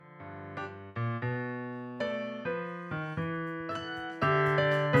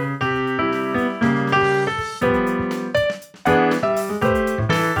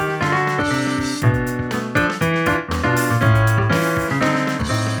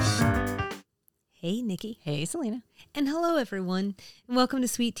Hey, Nikki. Hey, Selena. And hello, everyone. And welcome to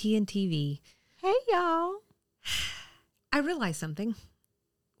Sweet Tea and TV. Hey, y'all. I realized something.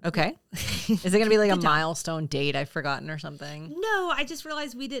 Okay. Is it going to be like a Good job. milestone date I've forgotten or something? No, I just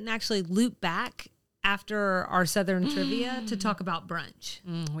realized we didn't actually loop back after our Southern trivia to talk about brunch.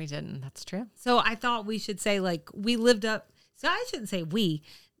 We didn't. That's true. So I thought we should say, like, we lived up. So I shouldn't say we.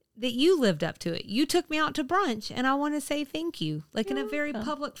 That you lived up to it. You took me out to brunch, and I want to say thank you, like in a very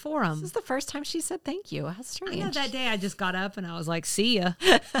public forum. This is the first time she said thank you. How strange. I know that day I just got up and I was like, see ya.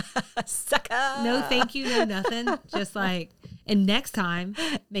 Sucker. No thank you, no nothing. Just like, and next time,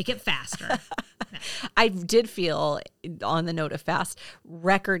 make it faster. No. I did feel, on the note of fast,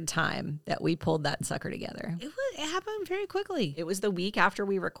 record time that we pulled that sucker together. It happened very quickly. It was the week after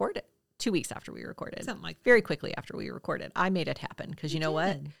we recorded. 2 weeks after we recorded. Something like that. Very quickly after we recorded. I made it happen because you know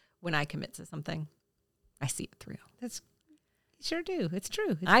what? did. When I commit to something, I see it through. You sure do. It's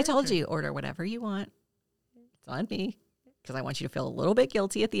true. It's I very told true. you, order whatever you want. It's on me because I want you to feel a little bit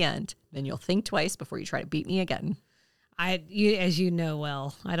guilty at the end. Then you'll think twice before you try to beat me again. As you know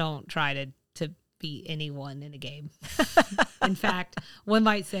well, I don't try to beat anyone in a game. In fact, one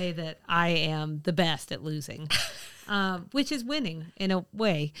might say that I am the best at losing, which is winning in a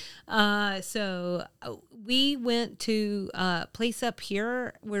way. So we went to a place up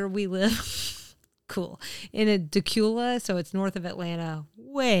here where we live. Cool. In a Decula, so it's north of Atlanta,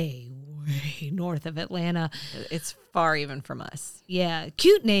 way north of Atlanta. It's far even from us. Yeah.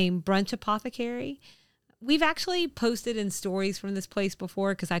 Cute name, Brunch Apothecary. We've actually posted in stories from this place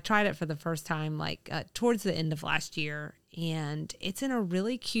before because I tried it for the first time towards the end of last year. And it's in a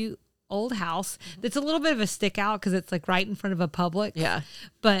really cute old house that's a little bit of a stick out because it's like right in front of a Publix. Yeah.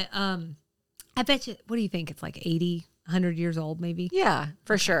 But I bet you, what do you think? It's like 80, 100 years old maybe? Yeah,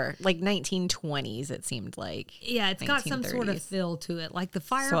 for sure. Like 1920s, it seemed like. Yeah, it's got some sort of 1930s. feel to it. Like the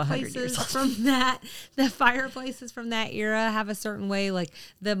 100 years fireplaces old. the fireplaces from that era have a certain way. Like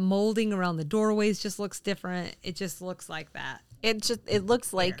the molding around the doorways just looks different. It just looks like that. It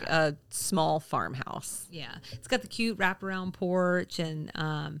looks like a small farmhouse. Yeah, it's got the cute wraparound porch, and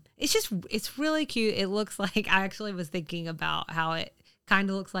it's really cute. It looks like, I actually was thinking about how it kind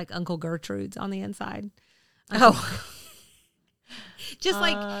of looks like Uncle Gertrude's on the inside. Just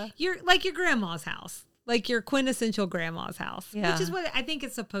like your grandma's house, like your quintessential grandma's house, Yeah. which is what I think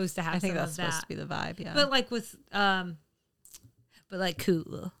it's supposed to have. I think some that's of supposed that. to be the vibe, yeah. But like with but like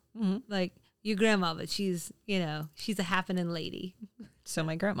cool, like your grandma, but she's a happening lady. So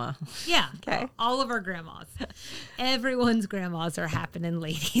my grandma. Yeah. Okay. All of our grandmas. Everyone's grandmas are happening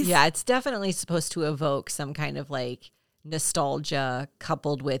ladies. Yeah, it's definitely supposed to evoke some kind of like nostalgia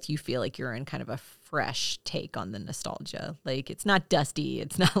coupled with you feel like you're in kind of a fresh take on the nostalgia. Like it's not dusty.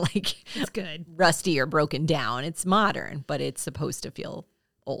 It's not like It's good. rusty or broken down. It's modern, but it's supposed to feel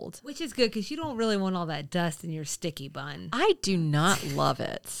old. Which is good because you don't really want all that dust in your sticky bun. I do not love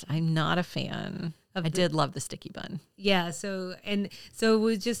it. I'm not a fan. I did love the sticky bun. Yeah. So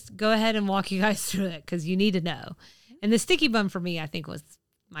we'll just go ahead and walk you guys through it because you need to know. And the sticky bun for me, I think, was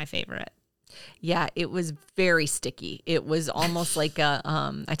my favorite. Yeah, it was very sticky. It was almost like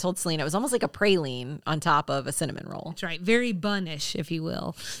I told Selena, it was almost like a praline on top of a cinnamon roll. That's right. Very bunish, if you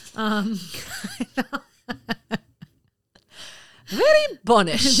will. Very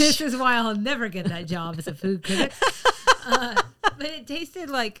bunish. This is why I'll never get that job as a food critic. But it tasted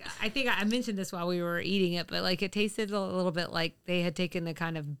like, I think I mentioned this while we were eating it, but like it tasted a little bit like they had taken a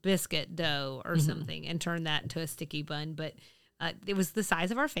kind of biscuit dough or something and turned that into a sticky bun. But it was the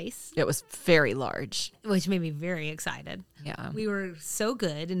size of our face, It was very large. which made me very excited. Yeah. We were so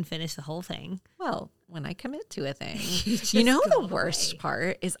good and finished the whole thing. Well, when I commit to a thing, just you know, go the all the worst way.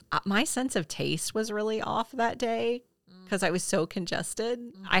 part is my sense of taste was really off that day because I was so congested.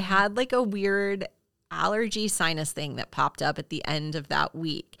 I had like a weird allergy sinus thing that popped up at the end of that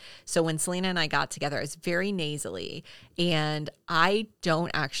week. So when Selena and I got together, it was very nasally, and I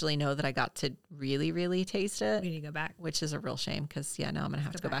don't actually know that I got to really, really taste it, We need to go back. which is a real shame because now I'm going to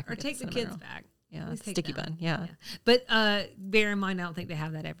have to go back Or and take get the cinnamon kids roll. back. Yeah, Please take sticky them. bun. Yeah. But bear in mind, I don't think they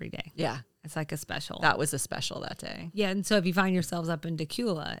have that every day. Yeah. It's like a special. That was a special that day. Yeah, and so if you find yourselves up in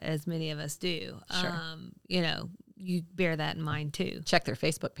Decula, as many of us do, Sure. You bear that in mind too. Check their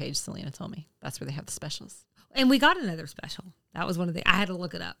Facebook page, Selena told me. That's where they have the specials. And we got another special. That was one of the, I had to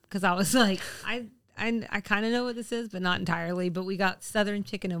look it up because I was like, I kind of know what this is, but not entirely. But we got Southern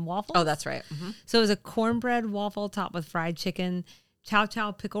chicken and waffles. Oh, that's right. Mm-hmm. So it was a cornbread waffle topped with fried chicken, chow chow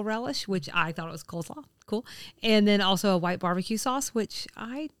pickle relish, which I thought it was coleslaw. Cool. And then also a white barbecue sauce, which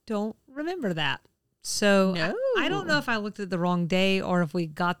I don't remember that. So No. I don't know if I looked at the wrong day or if we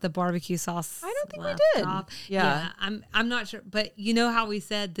got the barbecue sauce. I don't think we left did. off. Yeah. I'm not sure. But you know how we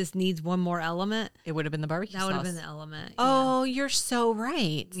said this needs one more element? It would have been the barbecue That sauce. would have been the element. Oh, you're so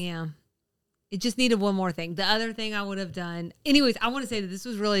right. Yeah. It just needed one more thing. The other thing I would have done. Anyways, I want to say that this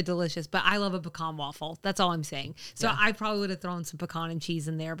was really delicious, but I love a pecan waffle. That's all I'm saying. So Yeah. I probably would have thrown some pecan and cheese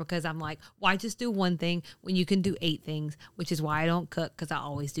in there because I'm like, why just do one thing when you can do 8 things, which is why I don't cook because I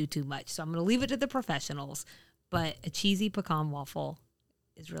always do too much. So I'm going to leave it to the professionals. But a cheesy pecan waffle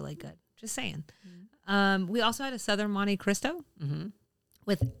is really good. Just saying. We also had a Southern Monte Cristo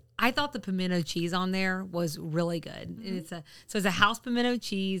with, I thought the pimento cheese on there was really good. And it's a house pimento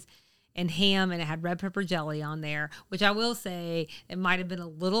cheese and ham, and it had red pepper jelly on there, which I will say it might have been a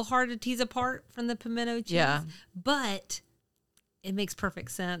little hard to tease apart from the pimento cheese. Yeah. But it makes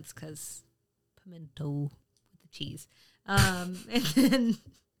perfect sense because pimento with the cheese. And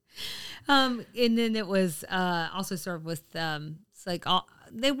then it was also served with it's like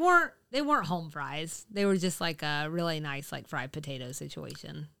they weren't home fries. They were just like a really nice like fried potato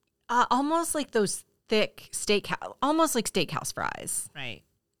situation. Almost like those thick almost like steakhouse fries. Right.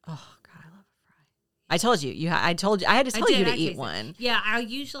 Oh God, I love a fry. I told you. I had to tell you to eat one. Yeah, I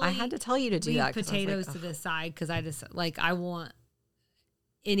had to tell you to do leave that. Potatoes to the side because I just like I want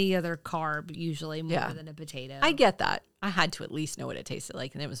any other carb usually more than a potato. I get that. I had to at least know what it tasted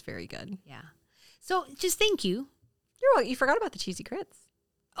like, and it was very good. Yeah. So just thank you. You're welcome. You forgot about the cheesy grits.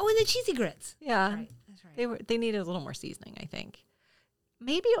 Oh, and the cheesy grits. Yeah, Right. That's right. they needed a little more seasoning, I think.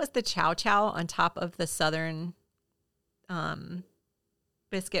 Maybe it was the chow chow on top of the Southern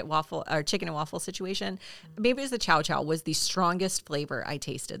biscuit waffle or chicken and waffle situation. Maybe it was the chow chow was the strongest flavor I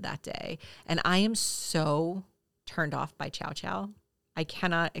tasted that day. And I am so turned off by chow chow. I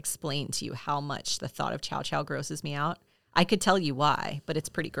cannot explain to you how much the thought of chow chow grosses me out. I could tell you why, but it's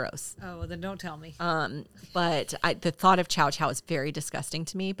pretty gross. Oh, well, then don't tell me. But the thought of chow chow is very disgusting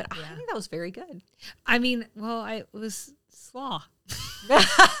to me, but I think that was very good. I mean, well, it was slaw.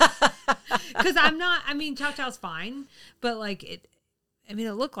 Because chow chow's fine, but like it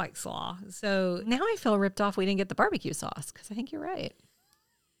looked like slaw. So Now I feel ripped off we didn't get the barbecue sauce because I think you're right.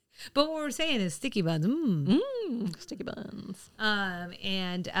 But what we're saying is sticky buns. Sticky buns. But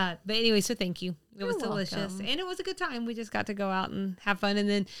anyway, so thank you. It was You're delicious. welcome. And it was a good time. We just got to go out and have fun. And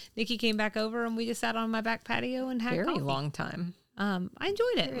then Nikki came back over and we just sat on my back patio and had Very coffee. long time. I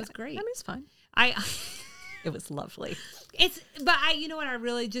enjoyed it. It was great. That was fun. It was lovely. You know what I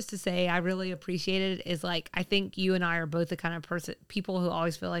really, just to say, I really appreciated it is like, I think you and I are both the kind of people who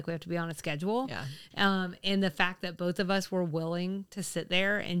always feel like we have to be on a schedule. Yeah. And the fact that both of us were willing to sit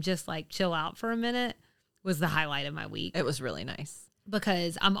there and just like chill out for a minute was the highlight of my week. It was really nice.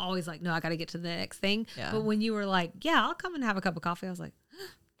 Because I'm always like, no, I got to get to the next thing. Yeah. But when you were like, yeah, I'll come and have a cup of coffee, I was like,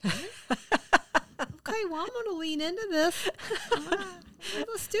 okay, well, I'm going to lean into this.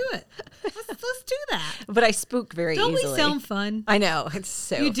 Let's do it. Let's do that. But I spook very Don't easily. we sound fun? I know. It's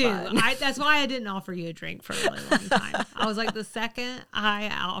so You do. fun. That's why I didn't offer you a drink for a really long time. I was like, the second I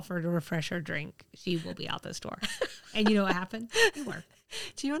offered a refresher drink, she will be out this door. And you know what happened? You were.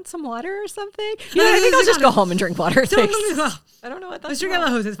 Do you want some water or something? No, I think I'll just go home and drink water. Thanks. I don't know what that's Let's drink out of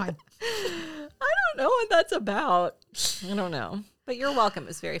the hose. It's fine. I don't know what that's about. I don't know. But you're welcome. It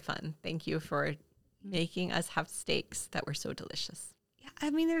was very fun. Thank you for making us have steaks that were so delicious. Yeah, I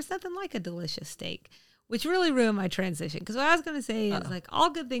mean, there's nothing like a delicious steak, which really ruined my transition. Because what I was going to say is like all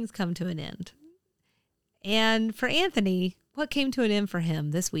good things come to an end. And for Anthony, what came to an end for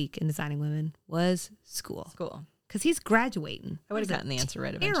him this week in Designing Women was school. School. Because he's graduating. I would have gotten the answer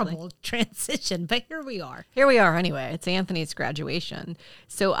right eventually. Terrible transition, but here we are. Here we are anyway. It's Anthony's graduation.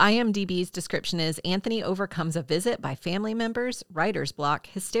 So IMDb's description is Anthony overcomes a visit by family members, writer's block,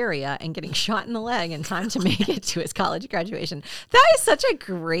 hysteria, and getting shot in the leg in time to make it to his college graduation. That is such a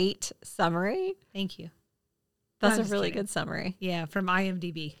great summary. Thank you. That's No, a I'm really just kidding. good summary. Yeah, from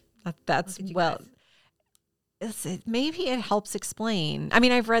IMDb. That's Look at you well. guys. Maybe it helps explain. I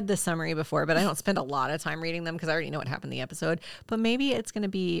mean, I've read the summary before, but I don't spend a lot of time reading them because I already know what happened in the episode. But maybe it's going to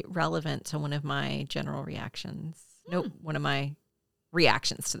be relevant to one of my general reactions. Nope, one of my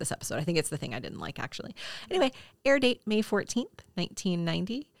reactions to this episode. I think it's the thing I didn't like, actually. Anyway, air date May 14th,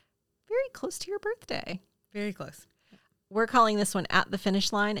 1990. Very close to your birthday. Very close. We're calling this one At the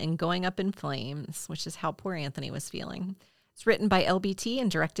Finish Line and Going Up in Flames, which is how poor Anthony was feeling. It's written by LBT and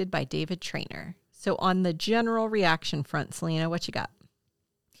directed by David Traynor. So on the general reaction front, Selena, what you got?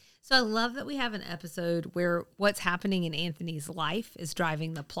 So I love that we have an episode where what's happening in Anthony's life is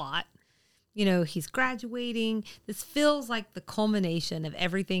driving the plot. You know, he's graduating. This feels like the culmination of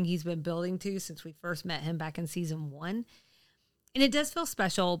everything he's been building to since we first met him back in season 1. And it does feel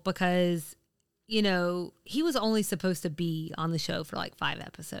special because, you know, he was only supposed to be on the show for like 5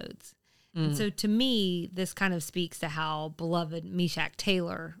 episodes. And so to me, this kind of speaks to how beloved Meshach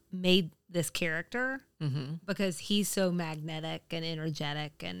Taylor made this character because he's so magnetic and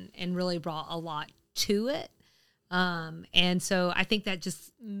energetic and really brought a lot to it. And so I think that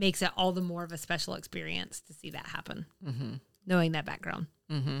just makes it all the more of a special experience to see that happen, knowing that background.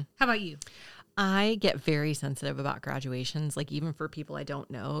 How about you? I get very sensitive about graduations, like even for people I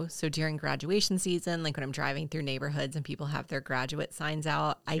don't know. So during graduation season, like when I'm driving through neighborhoods and people have their graduate signs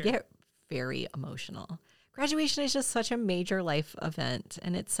out, I get very emotional. Graduation is just such a major life event.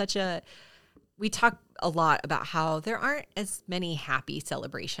 And it's we talk a lot about how there aren't as many happy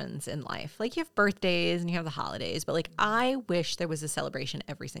celebrations in life. Like you have birthdays and you have the holidays, but like I wish there was a celebration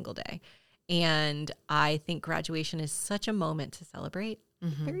every single day. And I think graduation is such a moment to celebrate.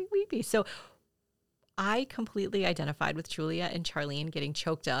 Very weepy. So I completely identified with Julia and Charlene getting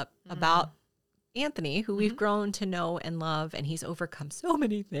choked up about Anthony, who we've grown to know and love, and he's overcome so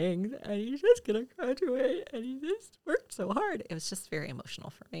many things, and he's just going to graduate, and he just worked so hard. It was just very emotional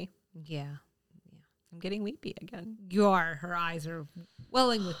for me. Yeah. I'm getting weepy again. You are. Her eyes are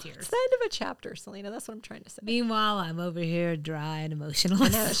welling with tears. It's the end of a chapter, Selena. That's what I'm trying to say. Meanwhile, I'm over here dry and emotional. I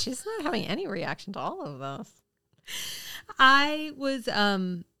know. She's not having any reaction to all of this. I was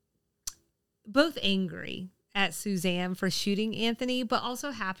both angry at Suzanne for shooting Anthony, but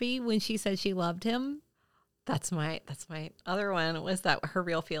also happy when she said she loved him. That's my other one, was that her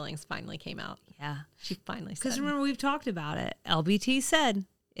real feelings finally came out. Yeah. She finally said. Because remember, we've talked about it. LBT said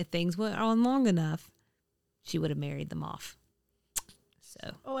if things went on long enough, she would have married them off.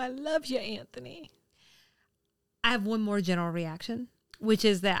 So. Oh, I love you, Anthony. I have one more general reaction, which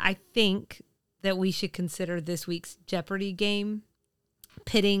is that I think that we should consider this week's Jeopardy game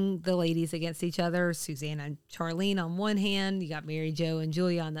pitting the ladies against each other. Suzanne and Charlene on one hand, you got Mary Jo and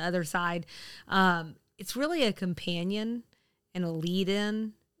Julia on the other side. It's really a companion and a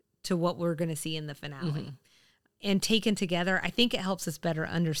lead-in to what we're going to see in the finale. And taken together, I think it helps us better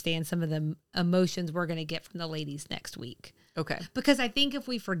understand some of the emotions we're going to get from the ladies next week. Okay. Because I think if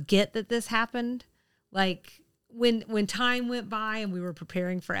we forget that this happened, like when time went by and we were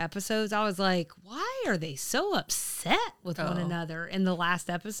preparing for episodes, I was like, why are they so upset with one another in the last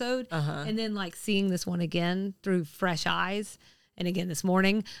episode? And then like seeing this one again through fresh eyes, and again this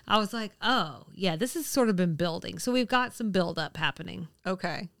morning, I was like, oh yeah, this has sort of been building. So we've got some build up happening.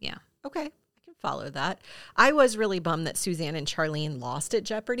 Okay. Yeah. Okay. I can follow that. I was really bummed that Suzanne and Charlene lost at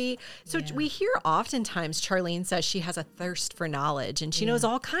Jeopardy. So we hear oftentimes Charlene says she has a thirst for knowledge and she knows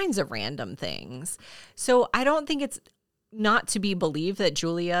all kinds of random things. So I don't think it's not to be believed that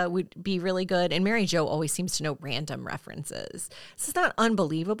Julia would be really good. And Mary Jo always seems to know random references. So it's not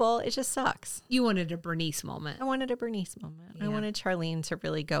unbelievable. It just sucks. You wanted a Bernice moment. I wanted a Bernice moment. Yeah. I wanted Charlene to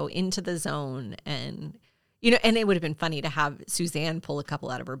really go into the zone and, you know, and it would have been funny to have Suzanne pull a couple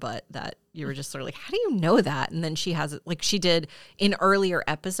out of her butt that you were just sort of like, how do you know that? And then she has, like she did in earlier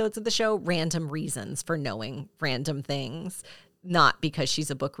episodes of the show, random reasons for knowing random things. Not because she's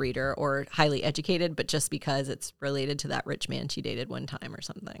a book reader or highly educated, but just because it's related to that rich man she dated one time or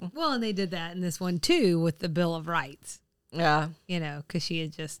something. Well, and they did that in this one too with the Bill of Rights. Yeah. You know, because she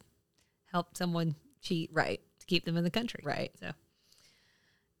had just helped someone cheat. Right. To keep them in the country. Right. So,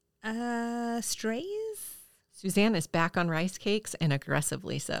 strays? Suzanne is back on rice cakes and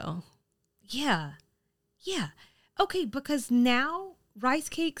aggressively so. Yeah. Yeah. Okay, because now rice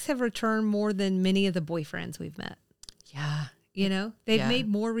cakes have returned more than many of the boyfriends we've met. Yeah. You know, they've made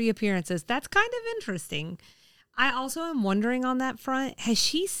more reappearances. That's kind of interesting. I also am wondering on that front, has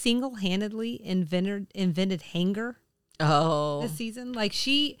she single-handedly invented hanger this season? Like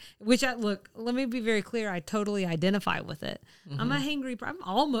look, let me be very clear. I totally identify with it. I'm a hangry.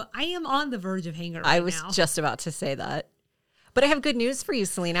 I am on the verge of hanger right now. I was just about to say that. But I have good news for you,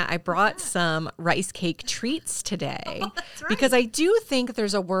 Selena. I brought some rice cake treats today. Oh, that's right. Because I do think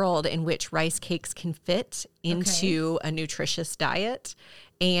there's a world in which rice cakes can fit into a nutritious diet.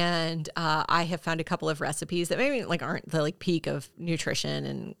 And I have found a couple of recipes that maybe like aren't the like peak of nutrition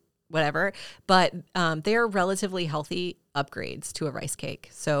and whatever, but they're relatively healthy upgrades to a rice cake.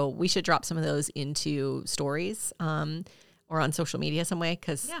 So we should drop some of those into stories or on social media some way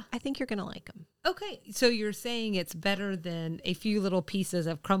because I think you're going to like them. Okay, so you're saying it's better than a few little pieces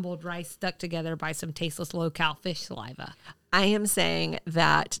of crumbled rice stuck together by some tasteless low-cal fish saliva. I am saying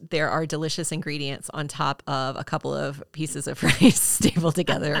that there are delicious ingredients on top of a couple of pieces of rice stapled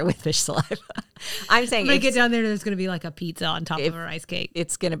together with fish saliva. I'm saying when I get down there's going to be like a pizza on top of a rice cake.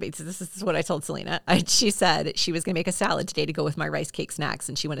 It's going to be. So this is what I told Selena. She said she was going to make a salad today to go with my rice cake snacks,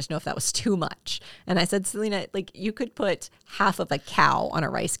 and she wanted to know if that was too much. And I said, Selena, like you could put half of a cow on a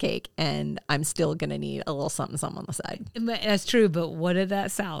rice cake, and I'm still going to need a little something on the side. That's true, but what did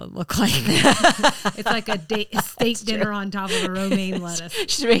that salad look like? It's like a steak dinner on top of a romaine lettuce.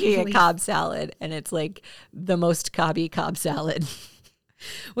 She's making a Cobb salad, and it's like the most Cobby Cobb salad.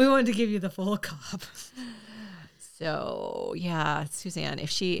 We wanted to give you the full Cobb. So, yeah, Suzanne,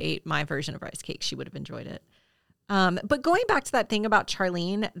 if she ate my version of rice cake, she would have enjoyed it. But going back to that thing about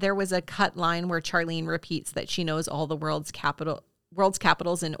Charlene, there was a cut line where Charlene repeats that she knows all the world's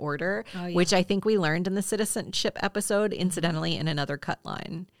capitals in order, which I think we learned in the citizenship episode, incidentally, in another cut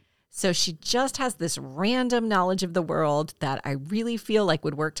line. So she just has this random knowledge of the world that I really feel like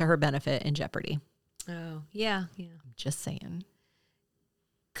would work to her benefit in Jeopardy. Oh, yeah. I'm just saying.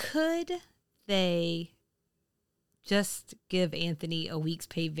 Could they just give Anthony a week's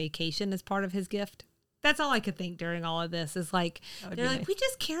paid vacation as part of his gift? That's all I could think during all of this is like, they're like, we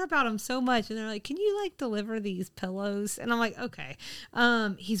just care about him so much. And they're like, can you like deliver these pillows? And I'm like, okay.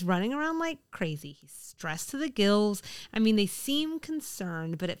 He's running around like crazy. He's stressed to the gills. I mean, they seem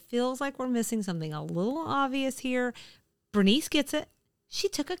concerned, but it feels like we're missing something a little obvious here. Bernice gets it. She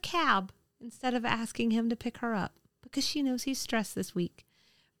took a cab instead of asking him to pick her up because she knows he's stressed this week.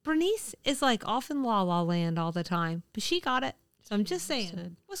 Bernice is like off in La La Land all the time, but she got it. So I'm just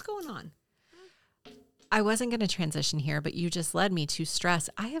saying, what's going on? I wasn't going to transition here, but you just led me to stress.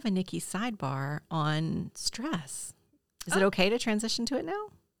 I have a Nikki sidebar on stress. Is it okay to transition to it now?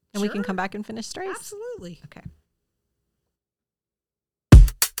 And we can come back and finish stress? Absolutely. Okay.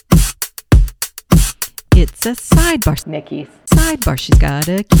 It's a sidebar. Nikki's sidebar. She's got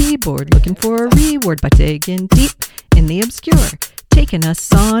a keyboard looking for a reward by digging deep in the obscure. Taking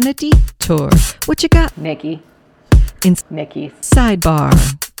us on a detour. What you got, Nikki? In Nikki's sidebar.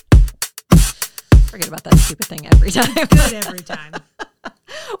 Forget about that stupid thing every time. Good every time.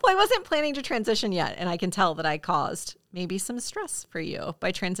 Well, I wasn't planning to transition yet, and I can tell that I caused maybe some stress for you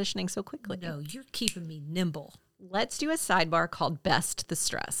by transitioning so quickly. No, you're keeping me nimble. Let's do a sidebar called Best the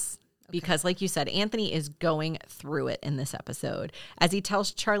Stress. Okay. Because like you said, Anthony is going through it in this episode. As he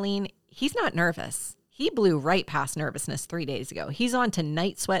tells Charlene, he's not nervous. He blew right past nervousness 3 days ago. He's on to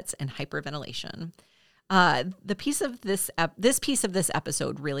night sweats and hyperventilation. This piece of this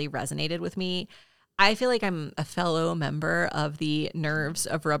episode really resonated with me. I feel like I'm a fellow member of the Nerves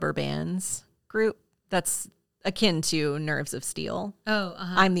of Rubber Bands group. That's akin to Nerves of Steel. Oh,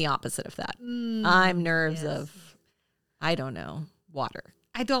 uh-huh. I'm the opposite of that. I'm nerves of, I don't know, water.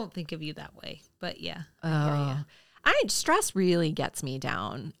 I don't think of you that way, but yeah. I hear you. Stress really gets me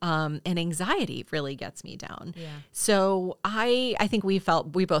down, and anxiety really gets me down. Yeah. So I think we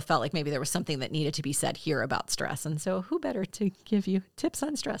both felt like maybe there was something that needed to be said here about stress. And so who better to give you tips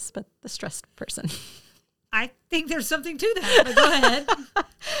on stress but the stressed person? I think there's something to that, but go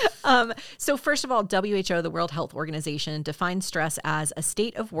ahead. So first of all, WHO, the World Health Organization, defines stress as a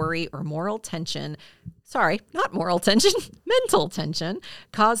state of worry or moral tension. Sorry, not moral tension, mental tension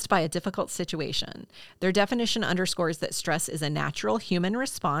caused by a difficult situation. Their definition underscores that stress is a natural human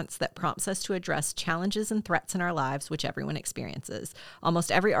response that prompts us to address challenges and threats in our lives, which everyone experiences.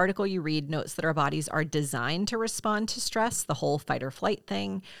 Almost every article you read notes that our bodies are designed to respond to stress, the whole fight or flight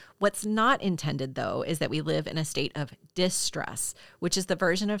thing. What's not intended, though, is that we live in a state of distress, which is the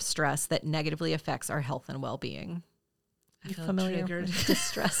version of stress that negatively affects our health and well-being. I feel familiar triggered. With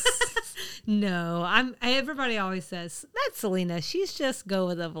distress? No, everybody always says, that's Selena. She's just go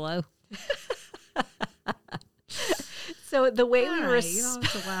with the flow. So the way you don't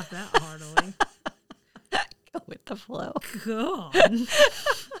have to laugh that heartily. Go with the flow. God.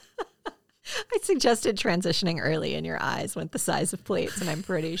 I suggested transitioning early and your eyes went the size of plates, and I'm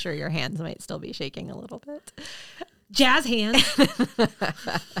pretty sure your hands might still be shaking a little bit. Jazz hands.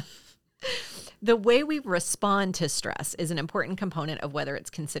 The way we respond to stress is an important component of whether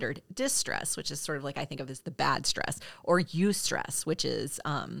it's considered distress, which is sort of like I think of as the bad stress, or eustress, which is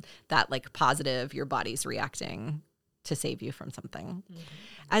that like positive, your body's reacting to save you from something. Mm-hmm.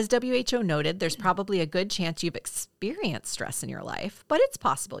 As WHO noted, there's probably a good chance you've experienced stress in your life, but it's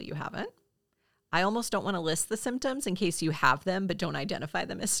possible you haven't. I almost don't want to list the symptoms in case you have them, but don't identify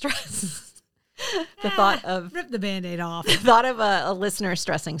them as stress. Thought of rip the Band-Aid off. The thought of a listener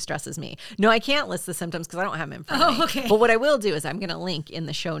stressing stresses me. No, I can't list the symptoms because I don't have them in front of me. Okay. But what I will do is I'm going to link in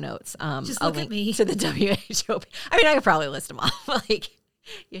the show notes. Just a look link at me to the WHO. I mean, I could probably list them all. Like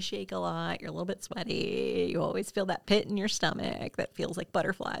You shake a lot. You're a little bit sweaty. You always feel that pit in your stomach that feels like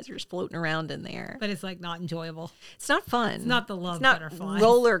butterflies are just floating around in there. But it's like not enjoyable. It's not fun. It's not the love it's not butterflies.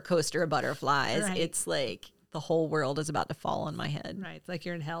 Roller coaster butterflies. Right. It's like the whole world is about to fall on my head. Right. It's like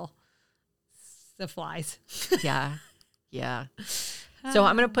you're in hell. It's the flies. Yeah. Yeah. So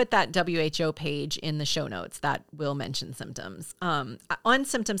I'm going to put that WHO page in the show notes that will mention symptoms. On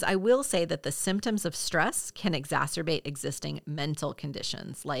symptoms, I will say that the symptoms of stress can exacerbate existing mental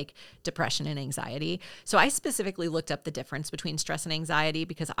conditions like depression and anxiety. So I specifically looked up the difference between stress and anxiety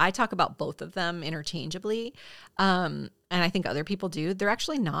because I talk about both of them interchangeably. And I think other people do. They're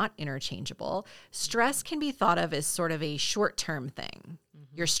actually not interchangeable. Stress can be thought of as sort of a short-term thing.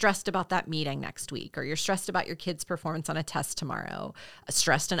 You're stressed about that meeting next week, or you're stressed about your kid's performance on a test tomorrow.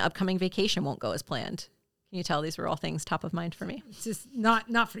 Stressed an upcoming vacation won't go as planned. Can you tell these were all things top of mind for me? It's just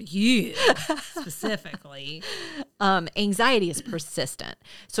not for you specifically. Anxiety is persistent.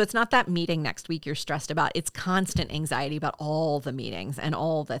 So it's not that meeting next week you're stressed about. It's constant anxiety about all the meetings and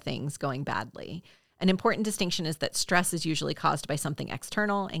all the things going badly. An important distinction is that stress is usually caused by something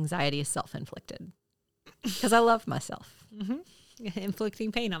external. Anxiety is self-inflicted. Because I love myself. Mm-hmm.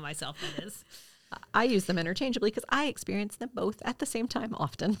 Inflicting pain on myself, that is. I use them interchangeably because I experience them both at the same time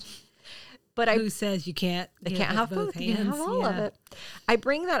often. But who says you can't? They can't have both. You can have all of it. I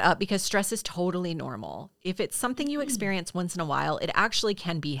bring that up because stress is totally normal. If it's something you experience once in a while, it actually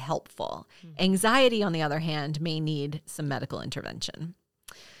can be helpful. Anxiety, on the other hand, may need some medical intervention.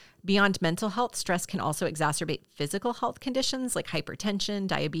 Beyond mental health, stress can also exacerbate physical health conditions like hypertension,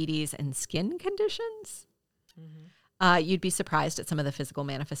 diabetes, and skin conditions. Mm-hmm. You'd be surprised at some of the physical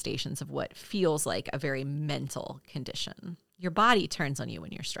manifestations of what feels like a very mental condition. Your body turns on you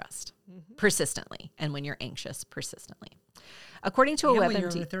when you're stressed, persistently, and when you're anxious, persistently. According to a WebMD... when you're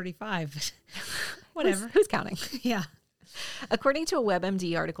over 35. Whatever. Who's counting? Yeah. According to a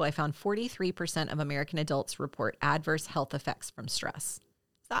WebMD article, I found 43% of American adults report adverse health effects from stress.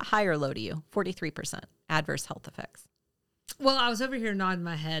 Is that high or low to you? 43% adverse health effects. Well, I was over here nodding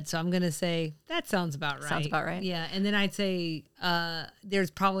my head, so I'm going to say that sounds about right. Sounds about right. Yeah, and then I'd say there's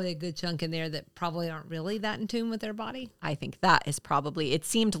probably a good chunk in there that probably aren't really that in tune with their body. I think that is probably, it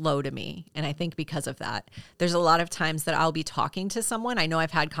seemed low to me, and I think because of that, there's a lot of times that I'll be talking to someone. I know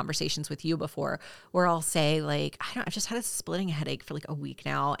I've had conversations with you before where I'll say like, I've just had a splitting headache for like a week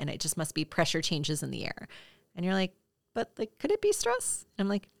now, and it just must be pressure changes in the air. And you're like, but like, could it be stress? And I'm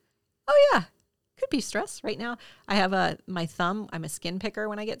like, oh yeah. Could be stress. Right now, I have my thumb. I'm a skin picker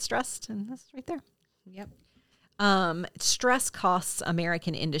when I get stressed, and that's right there. Yep. Stress costs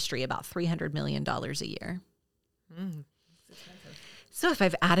American industry about $300 million a year. So if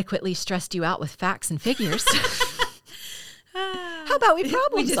I've adequately stressed you out with facts and figures, how about we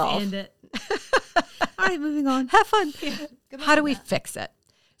problem solve? End it. All right, moving on. Have fun. Yeah, how do we fix it?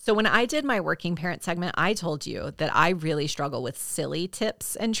 So when I did my working parent segment, I told you that I really struggle with silly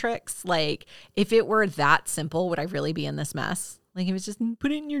tips and tricks. Like, if it were that simple, would I really be in this mess? Like, if it's just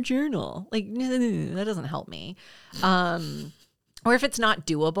put it in your journal. Like, no, that doesn't help me. Or if it's not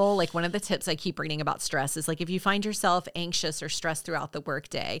doable, like one of the tips I keep reading about stress is like, if you find yourself anxious or stressed throughout the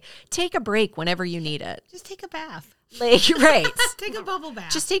workday, take a break whenever you need it. Just take a bath. Like, right. Take a bubble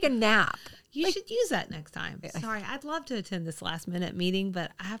bath. Just take a nap. You should use that next time. Sorry, I'd love to attend this last minute meeting,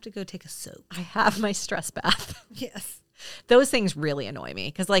 but I have to go take a soak. I have my stress bath. Yes. Those things really annoy me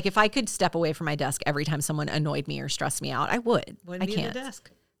because, like, if I could step away from my desk every time someone annoyed me or stressed me out, I would. Wouldn't I be can't. at the desk.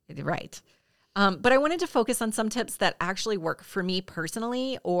 Right. But I wanted to focus on some tips that actually work for me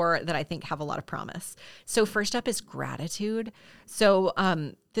personally or that I think have a lot of promise. So first up is gratitude. So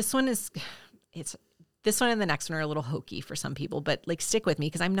this one and the next one are a little hokey for some people, but like stick with me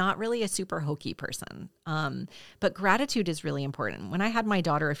because I'm not really a super hokey person. But gratitude is really important. When I had my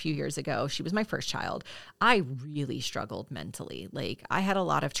daughter a few years ago, she was my first child, I really struggled mentally. Like I had a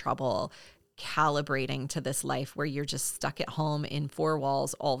lot of trouble calibrating to this life where you're just stuck at home in four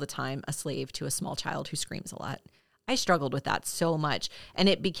walls all the time, a slave to a small child who screams a lot. I struggled with that so much, and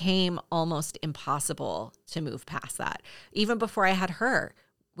it became almost impossible to move past that. Even before I had her,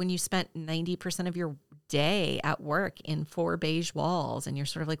 when you spent 90% of your day at work in four beige walls and you're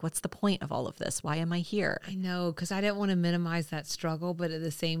sort of like, what's the point of all of this? Why am I here? I know, because I didn't want to minimize that struggle, but at the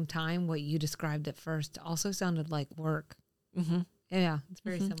same time, what you described at first also sounded like work. Mm-hmm. Yeah, it's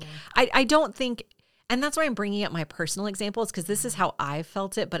very similar. I don't think, and that's why I'm bringing up my personal examples because this is how I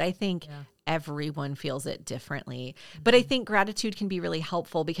felt it, but I think everyone feels it differently. But I think gratitude can be really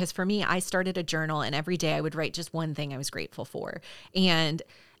helpful because for me, I started a journal and every day I would write just one thing I was grateful for. And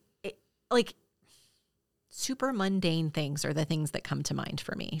super mundane things are the things that come to mind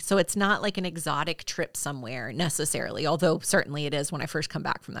for me. So it's not like an exotic trip somewhere necessarily, although certainly it is when I first come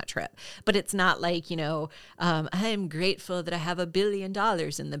back from that trip. But it's not like, I'm grateful that I have $1 billion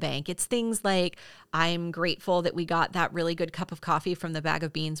in the bank. It's things like I'm grateful that we got that really good cup of coffee from the bag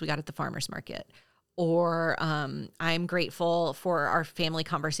of beans we got at the farmer's market. Or I'm grateful for our family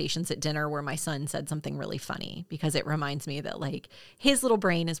conversations at dinner where my son said something really funny, because it reminds me that like his little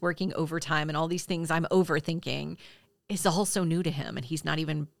brain is working overtime and all these things I'm overthinking is all so new to him. And he's not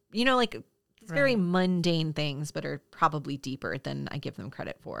even, like very mundane things, but are probably deeper than I give them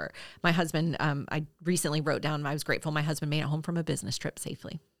credit for. My husband, I recently wrote down, I was grateful my husband made it home from a business trip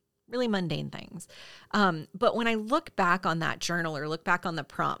safely. Really mundane things. But when I look back on that journal or look back on the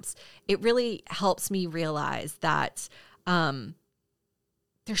prompts, it really helps me realize that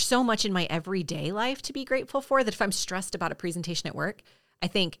there's so much in my everyday life to be grateful for, that if I'm stressed about a presentation at work, I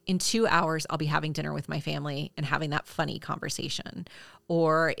think in 2 hours, I'll be having dinner with my family and having that funny conversation.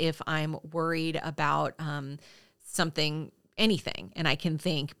 Or if I'm worried about anything, and I can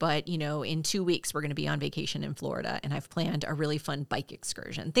think, but in 2 weeks, we're going to be on vacation in Florida and I've planned a really fun bike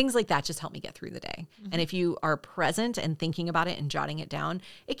excursion. Things like that just help me get through the day. Mm-hmm. And if you are present and thinking about it and jotting it down,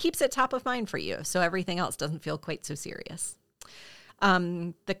 it keeps it top of mind for you. So everything else doesn't feel quite so serious.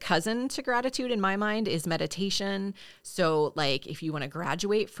 The cousin to gratitude in my mind is meditation. So like if you want to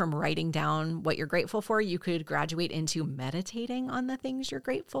graduate from writing down what you're grateful for, you could graduate into meditating on the things you're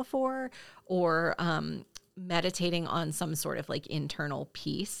grateful for, or meditating on some sort of like internal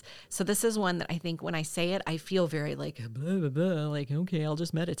peace. So this is one that I think when I say it, I feel very like, blah, blah, blah, like, okay, I'll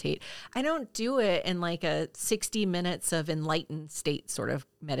just meditate. I don't do it in like a 60 minutes of enlightened state sort of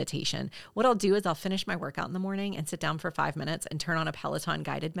meditation. What I'll do is I'll finish my workout in the morning and sit down for 5 minutes and turn on a Peloton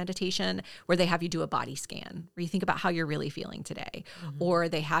guided meditation where they have you do a body scan, where you think about how you're really feeling today, or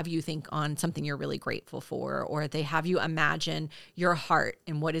they have you think on something you're really grateful for, or they have you imagine your heart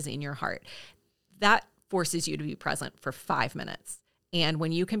and what is in your heart. That forces you to be present for 5 minutes. And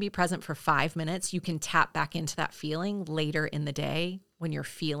when you can be present for 5 minutes, you can tap back into that feeling later in the day when you're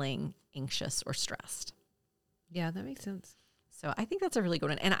feeling anxious or stressed. Yeah, that makes sense. So I think that's a really good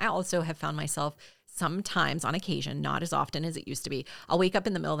one. And I also have found myself sometimes, on occasion, not as often as it used to be, I'll wake up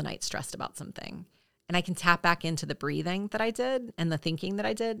in the middle of the night stressed about something. And I can tap back into the breathing that I did and the thinking that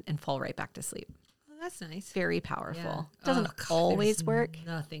I did and fall right back to sleep. That's nice. Very powerful. Yeah. It doesn't always work.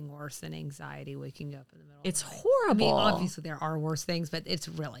 Nothing worse than anxiety waking up in the middle It's of the night. horrible. I mean, obviously there are worse things, but it's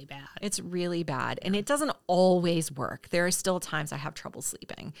really bad. It's really bad. And it doesn't always work. There are still times I have trouble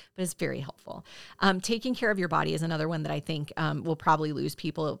sleeping, but it's very helpful. Taking care of your body is another one that I think will probably lose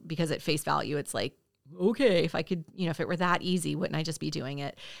people, because at face value, it's like, okay, if I could, if it were that easy, wouldn't I just be doing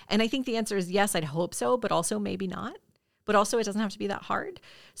it? And I think the answer is yes, I'd hope so, but also maybe not. But also it doesn't have to be that hard.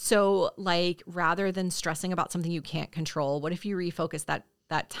 So like, rather than stressing about something you can't control, what if you refocus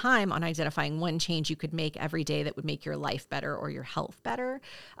that time on identifying one change you could make every day that would make your life better or your health better?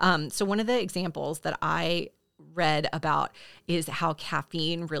 So one of the examples that I read about is how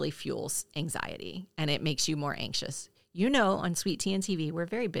caffeine really fuels anxiety and it makes you more anxious. On Sweet Tea and TV, we're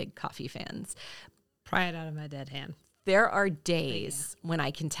very big coffee fans. Pry it out of my dead hand. There are days when I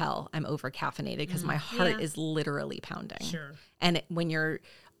can tell I'm over caffeinated because my heart is literally pounding. Sure. And when you're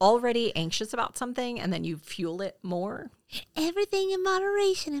already anxious about something and then you fuel it more. Everything in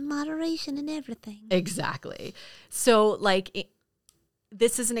moderation and everything. Exactly. So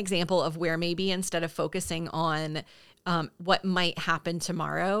this is an example of where maybe instead of focusing on what might happen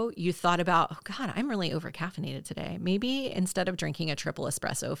tomorrow, you thought about, oh God, I'm really over caffeinated today. Maybe instead of drinking a triple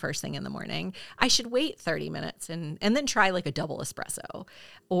espresso first thing in the morning, I should wait 30 minutes and then try like a double espresso,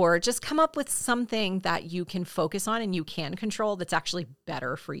 or just come up with something that you can focus on and you can control that's actually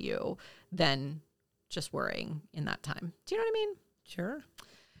better for you than just worrying in that time. Do you know what I mean? Sure.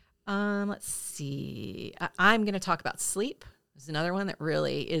 Let's see. I'm going to talk about sleep. There's another one that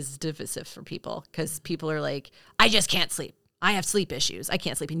really is divisive for people, because people are like, I just can't sleep. I have sleep issues. I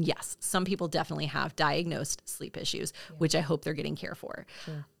can't sleep. And yes, some people definitely have diagnosed sleep issues, which I hope they're getting care for.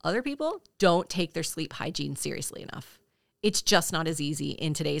 Sure. Other people don't take their sleep hygiene seriously enough. It's just not as easy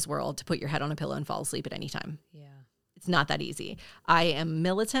in today's world to put your head on a pillow and fall asleep at any time. Yeah. It's not that easy. I am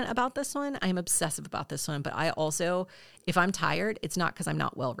militant about this one. I am obsessive about this one. But I also, if I'm tired, it's not because I'm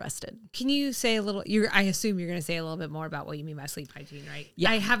not well rested. Can you say a little, I assume you're going to say a little bit more about what you mean by sleep hygiene, right? Yeah.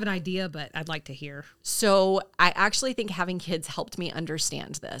 I have an idea, but I'd like to hear. So I actually think having kids helped me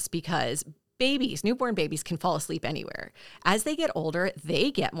understand this, because newborn babies can fall asleep anywhere. As they get older,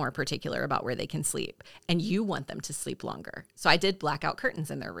 they get more particular about where they can sleep, and you want them to sleep longer. So I did blackout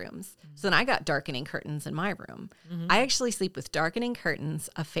curtains in their rooms. So then I got darkening curtains in my room. I actually sleep with darkening curtains,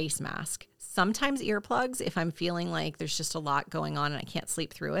 a face mask, sometimes earplugs if I'm feeling like there's just a lot going on and I can't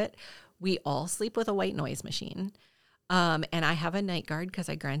sleep through it. We all sleep with a white noise machine. And I have a night guard because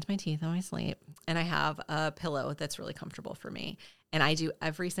I grind my teeth on my sleep. And I have a pillow that's really comfortable for me. And I do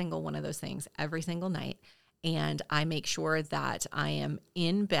every single one of those things every single night. And I make sure that I am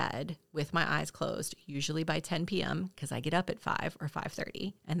in bed with my eyes closed, usually by 10 p.m. because I get up at 5 or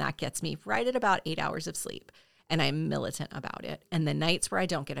 5:30. And that gets me right at about 8 hours of sleep. And I'm militant about it. And the nights where I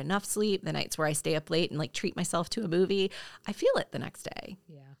don't get enough sleep, the nights where I stay up late and like treat myself to a movie, I feel it the next day.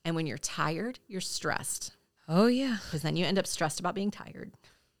 Yeah. And when you're tired, you're stressed. Oh, yeah. Because then you end up stressed about being tired.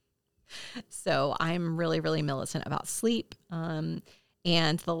 So I'm really, really militant about sleep.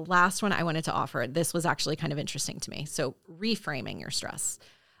 And the last one I wanted to offer, this was actually kind of interesting to me. So reframing your stress.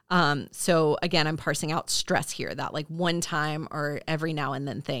 So again, I'm parsing out stress here, that like one time or every now and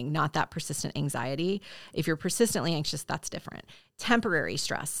then thing, not that persistent anxiety. If you're persistently anxious, that's different. Temporary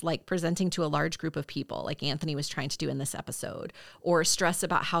stress, like presenting to a large group of people, like Anthony was trying to do in this episode, or stress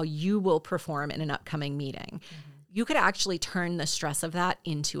about how you will perform in an upcoming meeting. You could actually turn the stress of that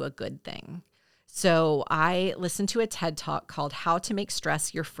into a good thing. So I listened to a TED Talk called How to Make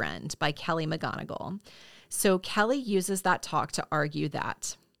Stress Your Friend by Kelly McGonigal. So Kelly uses that talk to argue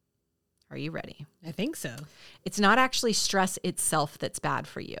that, are you ready? I think so. It's not actually stress itself that's bad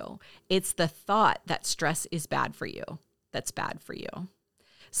for you. It's the thought that stress is bad for you that's bad for you.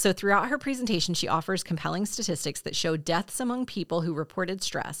 So throughout her presentation, she offers compelling statistics that show deaths among people who reported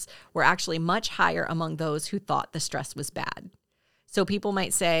stress were actually much higher among those who thought the stress was bad. So people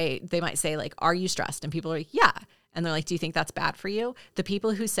might say, like, are you stressed? And people are like, yeah. And they're like, do you think that's bad for you? The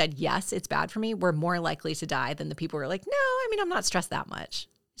people who said, yes, it's bad for me, were more likely to die than the people who were like, no, I mean, I'm not stressed that much.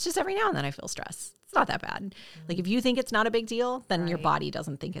 It's just every now and then I feel stress. It's not that bad. Like if you think it's not a big deal, then your body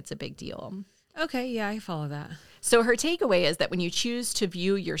doesn't think it's a big deal. Okay, yeah, I follow that. So her takeaway is that when you choose to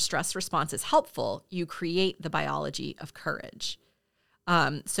view your stress response as helpful, you create the biology of courage.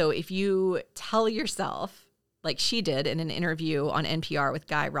 So if you tell yourself, like she did in an interview on NPR with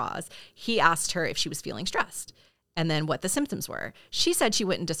Guy Raz, he asked her if she was feeling stressed and then what the symptoms were. She said she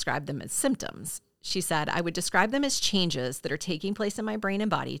wouldn't describe them as symptoms. She said, I would describe them as changes that are taking place in my brain and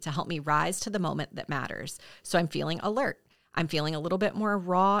body to help me rise to the moment that matters. So I'm feeling alert. I'm feeling a little bit more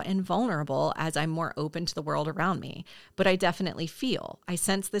raw and vulnerable as I'm more open to the world around me. But I definitely I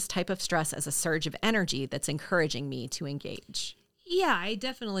sense this type of stress as a surge of energy that's encouraging me to engage. Yeah, I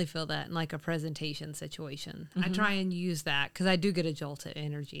definitely feel that in like a presentation situation. I try and use that because I do get a jolt of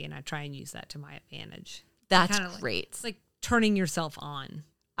energy and I try and use that to my advantage. That's great. It's like turning yourself on.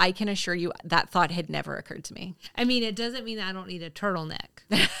 I can assure you that thought had never occurred to me. I mean, it doesn't mean that I don't need a turtleneck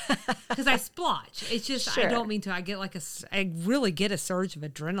because I splotch. It's just, I don't mean to. I really get a surge of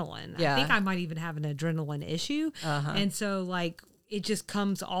adrenaline. Yeah. I think I might even have an adrenaline issue. And so like, it just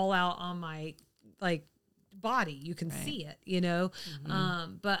comes all out on my like body. You can see it, you know?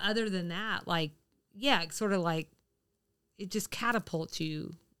 But other than that, like, yeah, it's sort of like it just catapults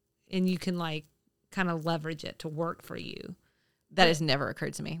you and you can like kind of leverage it to work for you. That has never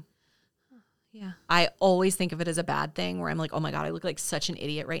occurred to me. Yeah. I always think of it as a bad thing where I'm like, oh my God, I look like such an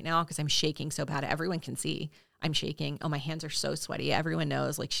idiot right now because I'm shaking so bad. Everyone can see I'm shaking. Oh, my hands are so sweaty. Everyone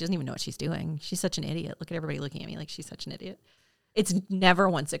knows, like, she doesn't even know what she's doing. She's such an idiot. Look at everybody looking at me like she's such an idiot. It's never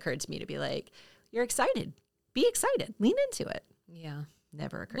once occurred to me to be like, you're excited. Be excited. Lean into it. Yeah.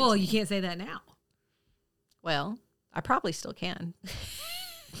 Never occurred to me. Well, you can't say that now. Well, I probably still can.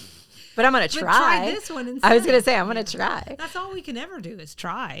 But I'm going to try. Try this one instead. I was going to say, I'm going to try. That's all we can ever do is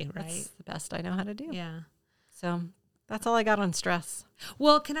try, right? That's the best I know how to do. Yeah. So that's all I got on stress.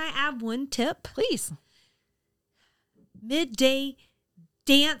 Well, can I add one tip? Please. Midday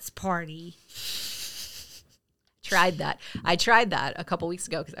dance party. Tried that. I tried that a couple weeks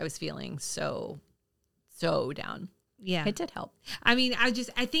ago because I was feeling so down. Yeah. It did help. I mean, I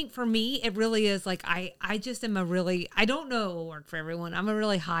think for me, it really is like, I just am I don't know it will work for everyone. I'm a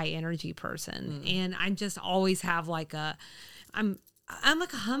really high energy person and I just always have like I'm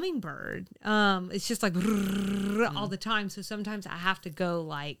like a hummingbird. It's just like all the time. So sometimes I have to go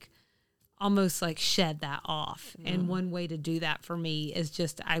like almost like shed that off. And one way to do that for me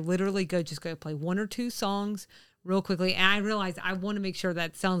is I literally go play one or two songs real quickly. And I realize I want to make sure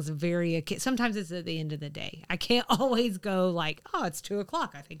that sounds sometimes it's at the end of the day. I can't always go like, oh, it's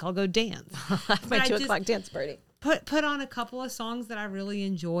 2:00. I think I'll go dance. My 2:00 dance party. put on a couple of songs that I really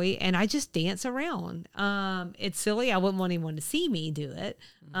enjoy, and I just dance around. It's silly. I wouldn't want anyone to see me do it.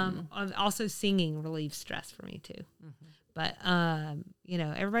 Also, singing relieves stress for me too. But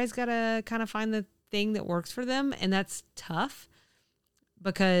everybody's got to kind of find the thing that works for them, and that's tough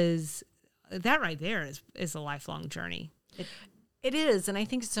because that right there is a lifelong journey. It is, and I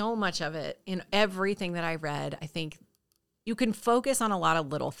think so much of it in everything that I read, I think you can focus on a lot of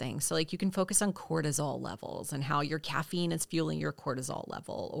little things. So like you can focus on cortisol levels and how your caffeine is fueling your cortisol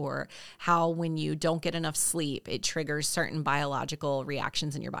level, or how when you don't get enough sleep, it triggers certain biological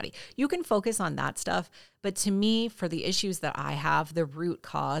reactions in your body. You can focus on that stuff. But to me, for the issues that I have, the root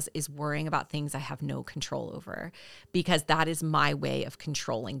cause is worrying about things I have no control over, because that is my way of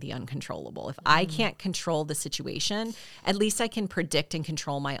controlling the uncontrollable. If I can't control the situation, at least I can predict and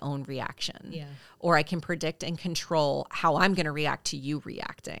control my own reaction. Yeah. Or I can predict and control how I'm going to react to you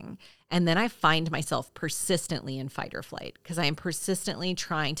reacting. And then I find myself persistently in fight or flight because I am persistently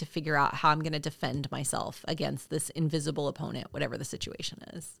trying to figure out how I'm going to defend myself against this invisible opponent, whatever the situation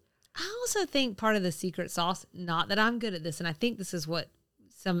is. I also think part of the secret sauce, not that I'm good at this, and I think this is what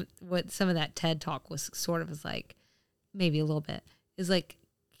some of that TED talk was sort of was like, maybe a little bit, is like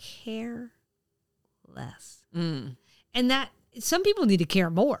care less. And that some people need to care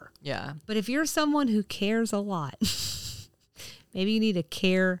more. Yeah. But if you're someone who cares a lot, maybe you need to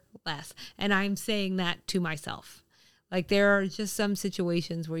care less. And I'm saying that to myself. Like there are just some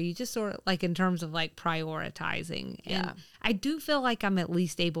situations where you just sort of like in terms of like prioritizing. And I do feel like I'm at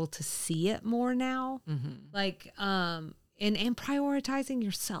least able to see it more now. Like, and prioritizing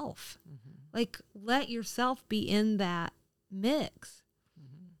yourself. Like let yourself be in that mix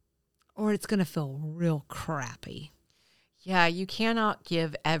or it's going to feel real crappy. Yeah, you cannot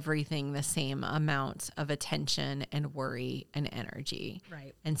give everything the same amount of attention and worry and energy.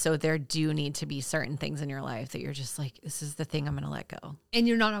 Right. And so there do need to be certain things in your life that you're just like, this is the thing I'm going to let go. And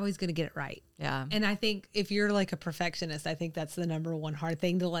you're not always going to get it right. Yeah. And I think if you're like a perfectionist, I think that's the number one hard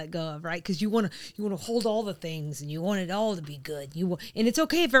thing to let go of, right? Because you want to hold all the things and you want it all to be good. And it's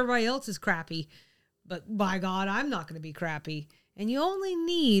okay if everybody else is crappy, but by God, I'm not going to be crappy. And you only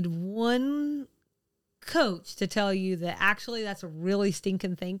need one coach to tell you that actually that's a really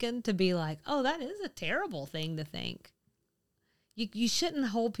stinking thinking, to be like, oh, that is a terrible thing to think. You shouldn't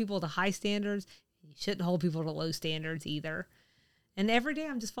hold people to high standards. You shouldn't hold people to low standards either. And every day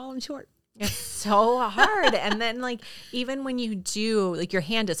I'm just falling short. It's so hard. And then like, even when you do, like your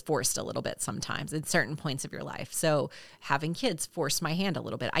hand is forced a little bit sometimes at certain points of your life. So having kids forced my hand a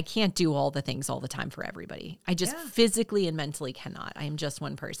little bit. I can't do all the things all the time for everybody. I just physically and mentally cannot. I am just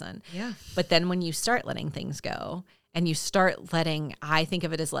one person. Yeah. But then when you start letting things go and you start letting, I think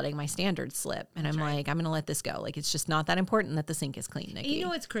of it as letting my standards slip. And I'm like, I'm going to let this go. Like, it's just not that important that the sink is clean, Nikki. You know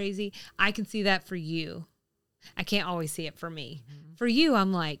what's crazy? I can see that for you. I can't always see it for me. For you,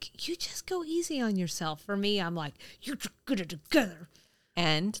 I'm like, you just go easy on yourself. For me, I'm like, you just get it together.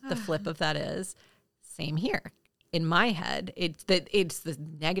 And the flip of that is same here. In my head, it's the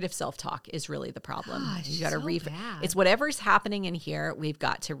negative self-talk is really the problem. Gosh, You got to so bad. It's whatever's happening in here, we've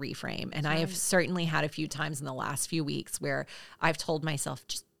got to reframe. And I have certainly had a few times in the last few weeks where I've told myself,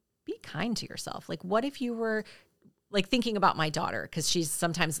 just be kind to yourself. Like, what if you were like thinking about my daughter, because she's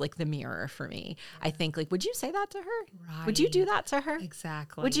sometimes like the mirror for me. I think like, would you say that to her? Right. Would you do that to her?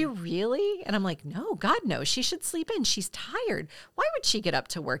 Exactly. Would you really? And I'm like, no, God, no. She should sleep in. She's tired. Why would she get up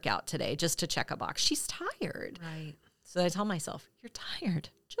to work out today just to check a box? She's tired. Right. So I tell myself, you're tired.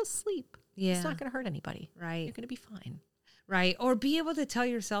 Just sleep. Yeah. It's not going to hurt anybody. Right. You're going to be fine. Right. Or be able to tell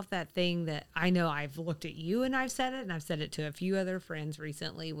yourself that thing that I know I've looked at you and I've said it, and I've said it to a few other friends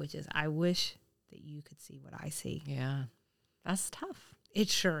recently, which is, I wish that you could see what I see. Yeah. That's tough. It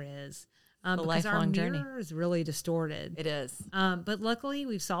sure is. A Because lifelong our journey. mirror is really distorted. It is. But luckily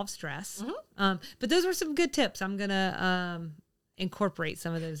we've solved stress. But those were some good tips. I'm going to incorporate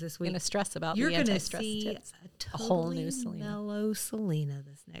some of those this We're week. going to stress about You're the going to anti-stress see tips. a totally whole new Selena. mellow Selena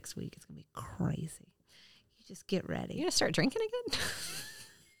this next week. It's going to be crazy. You just get ready. You going to start drinking again?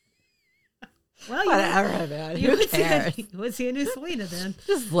 Well, Whatever, man. you Who would cares? see a new Selena then.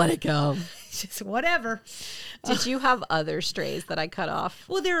 Just let it go. Just whatever. Did you have other strays that I cut off?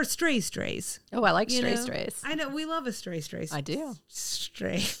 Well, there are strays. Oh, I like You stray know? strays. I know we love a stray. I do.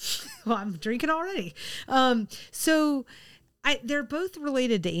 Stray. Well, I'm drinking already. So they're both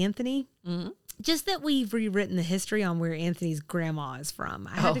related to Anthony. Mm-hmm. Just that we've rewritten the history on where Anthony's grandma is from.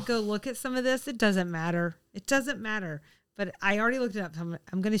 I had to go look at some of this. It doesn't matter. But I already looked it up. So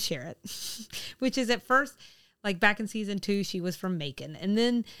I'm going to share it, which is at first, like back in season 2, she was from Macon. And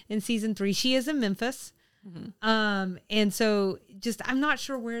then in season 3, she is in Memphis. Mm-hmm. And so just, I'm not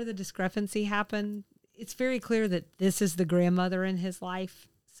sure where the discrepancy happened. it's very clear that this is the grandmother in his life.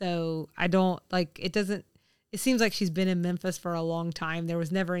 So I don't like, it seems like she's been in Memphis for a long time. There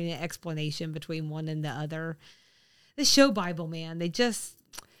was never any explanation between one and the other. The show Bible, man, you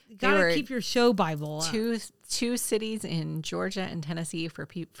gotta keep your show Bible. Two cities in Georgia and Tennessee for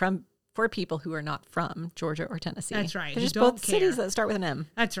people who are not from Georgia or Tennessee. That's right. They're just both cities that start with an M.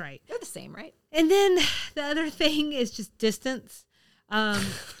 That's right. They're the same, right? And then the other thing is just distance. Uh-oh.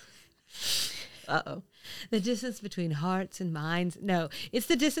 The distance between hearts and minds. No, it's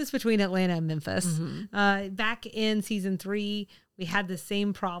the distance between Atlanta and Memphis. Mm-hmm. Back in season 3, we had the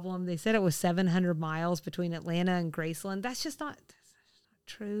same problem. They said it was 700 miles between Atlanta and Graceland. That's just not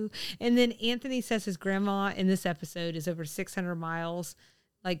true. And then Anthony says his grandma in this episode is over 600 miles.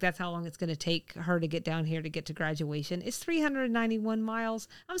 Like, that's how long it's going to take her to get down here to get to graduation. It's 391 miles.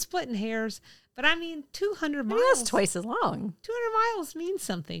 I'm splitting hairs, but I mean, 200 miles. That's twice as long. 200 miles means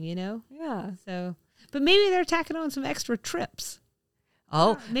something, Yeah. So, but maybe they're tacking on some extra trips.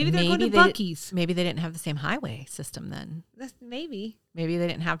 Oh, maybe they're going to Buc-ee's. Maybe they didn't have the same highway system then. Maybe they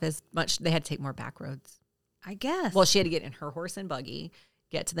didn't have as much. They had to take more back roads. I guess. Well, she had to get in her horse and buggy,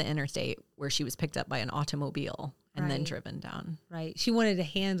 get to the interstate where she was picked up by an automobile and then driven down. Right. She wanted to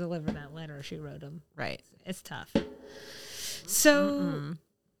hand deliver that letter she wrote him. Right. It's tough. So,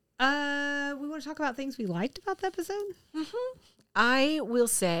 we want to talk about things we liked about the episode? Mm-hmm. I will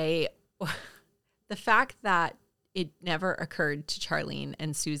say the fact that it never occurred to Charlene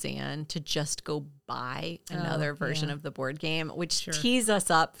and Suzanne to just go buy another version of the board game, which tees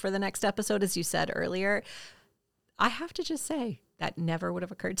us up for the next episode, as you said earlier. I have to just say that never would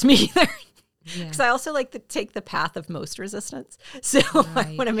have occurred to me either. Because I also like to take the path of most resistance. So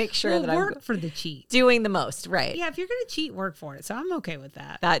I want to make sure that I'm for the cheat. Doing the most, right? Yeah, if you're going to cheat, work for it. So I'm okay with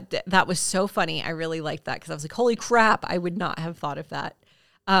that. That was so funny. I really liked that because I was like, holy crap, I would not have thought of that.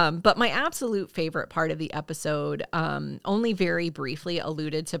 But my absolute favorite part of the episode only very briefly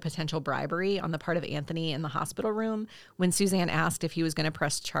alluded to potential bribery on the part of Anthony in the hospital room when Suzanne asked if he was going to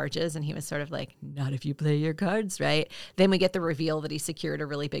press charges, and he was sort of like, not if you play your cards right. Then we get the reveal that he secured a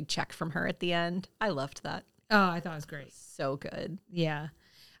really big check from her at the end. I loved that. Oh, I thought it was great. So good. Yeah.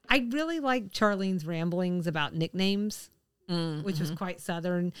 I really like Charlene's ramblings about nicknames, which was quite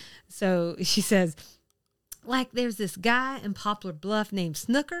Southern. So she says, like, there's this guy in Poplar Bluff named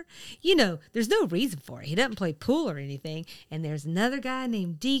Snooker. There's no reason for it. He doesn't play pool or anything. And there's another guy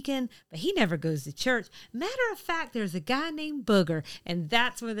named Deacon, but he never goes to church. Matter of fact, there's a guy named Booger, and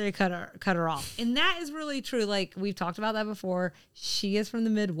that's where they cut her off. And that is really true. Like, we've talked about that before. She is from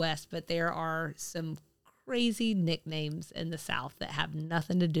the Midwest, but there are some crazy nicknames in the South that have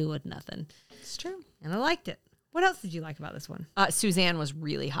nothing to do with nothing. It's true. And I liked it. What else did you like about this one? Suzanne was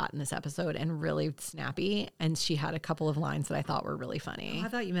really hot in this episode and really snappy, and she had a couple of lines that I thought were really funny. Oh, I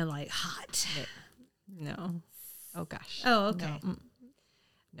thought you meant like hot. No. Oh, gosh. Oh, okay.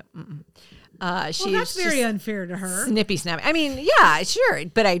 No. That's very unfair to her. Snippy, snappy. I mean, yeah, sure,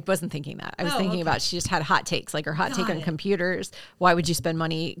 but I wasn't thinking that. I was thinking about she just had hot takes, like her hot take on computers. Why would you spend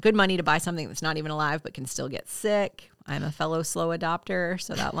good money to buy something that's not even alive but can still get sick? I'm a fellow slow adopter,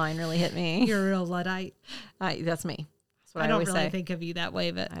 so that line really hit me. You're a real Luddite. That's me. That's what I always don't say. really think of you that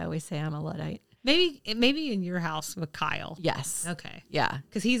way, but I always say I'm a Luddite. Maybe in your house with Kyle. Yes. Okay. Yeah.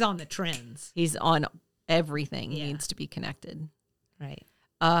 Because he's on the trends. He's on everything. He needs to be connected.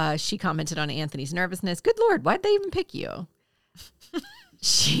 Right. She commented on Anthony's nervousness. Good Lord, why'd they even pick you?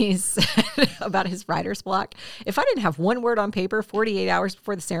 She said about his writer's block, if I didn't have one word on paper 48 hours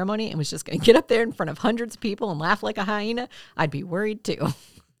before the ceremony and was just going to get up there in front of hundreds of people and laugh like a hyena, I'd be worried too.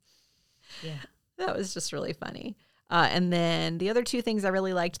 Yeah. That was just really funny. And then the other two things I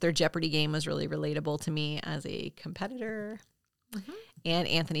really liked, their Jeopardy game was really relatable to me as a competitor. Mm-hmm. And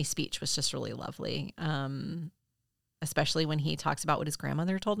Anthony's speech was just really lovely. Especially when he talks about what his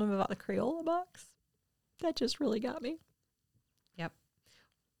grandmother told him about the Crayola box. That just really got me. Yep.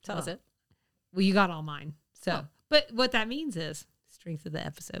 So that was it. Well, you got all mine. So, but what that means is strength of the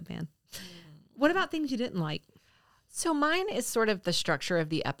episode, man. What about things you didn't like? So mine is sort of the structure of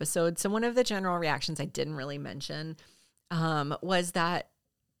the episode. So one of the general reactions I didn't really mention was that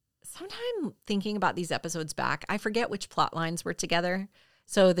sometime thinking about these episodes back, I forget which plot lines were together.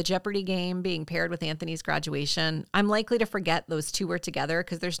 So the Jeopardy game being paired with Anthony's graduation, I'm likely to forget those two were together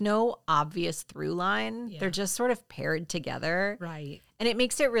because there's no obvious through line. Yeah. They're just sort of paired together. Right. And it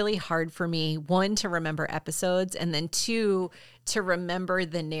makes it really hard for me, one, to remember episodes, and then two, to remember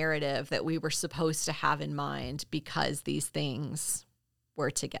the narrative that we were supposed to have in mind because these things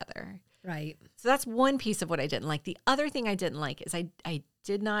were together. Right. So that's one piece of what I didn't like. The other thing I didn't like is I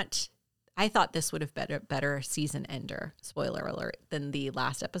I thought this would have been a better season ender, spoiler alert, than the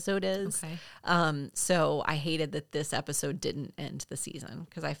last episode is. Okay. So I hated that this episode didn't end the season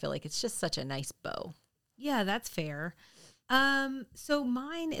because I feel like it's just such a nice bow. Yeah, that's fair. So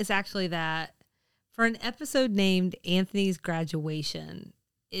mine is actually that for an episode named Anthony's Graduation,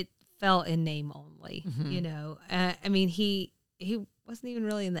 it fell in name only, you know. I mean, he wasn't even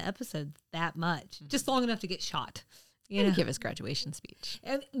really in the episode that much, just long enough to get shot. You know, give his graduation speech,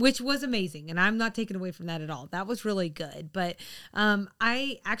 which was amazing, and I'm not taking away from that at all. That was really good. But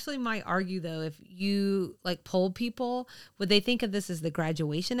I actually might argue, though, if you like polled people, would they think of this as the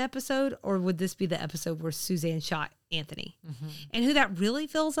graduation episode, or would this be the episode where Suzanne shot Anthony? And who that really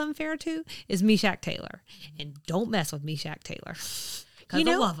feels unfair to is Meshach Taylor. And don't mess with Meshach Taylor, because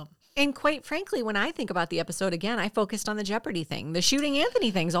I love him. And quite frankly, when I think about the episode again, I focused on the Jeopardy thing. The shooting Anthony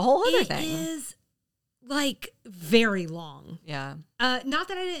thing's a whole other thing. It is like very long. Yeah. Not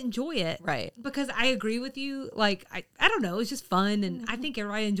that I didn't enjoy it. Right. Because I agree with you. Like, I don't know. It's just fun. And I think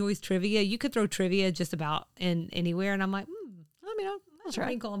everybody enjoys trivia. You could throw trivia just about in anywhere. And I'm like, I mean, I'll try.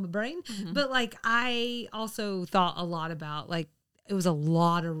 Wrinkle on my brain. But like, I also thought a lot about, like, it was a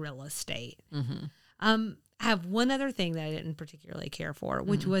lot of real estate. I have one other thing that I didn't particularly care for,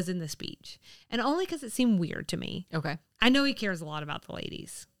 which was in the speech. And only because it seemed weird to me. Okay. I know he cares a lot about the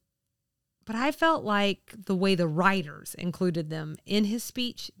ladies. But I felt like the way the writers included them in his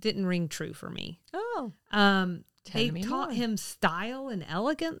speech didn't ring true for me. Oh. They taught him style and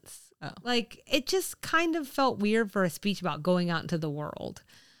elegance. Oh. Like, it just kind of felt weird for a speech about going out into the world.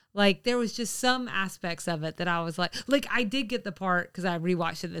 Like, there was just some aspects of it that I was like, I did get the part, because I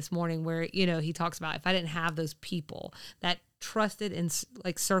rewatched it this morning, where, you know, he talks about if I didn't have those people, that trusted and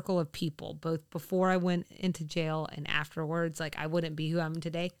like circle of people, both before I went into jail and afterwards, like, I wouldn't be who I am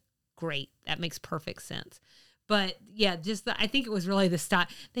today. Great. That makes perfect sense. But yeah, I think it was really the style.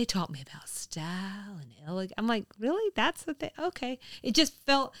 They taught me about style and elegance. I'm like, really? That's the thing? Okay. It just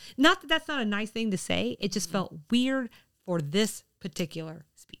felt, not that that's not a nice thing to say. It just felt weird for this particular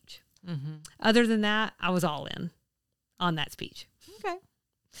speech. Other than that, I was all in on that speech. Okay.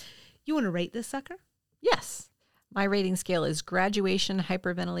 You want to rate this sucker? Yes. My rating scale is graduation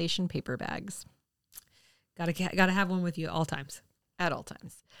hyperventilation paper bags. Gotta have one with you at all times. At all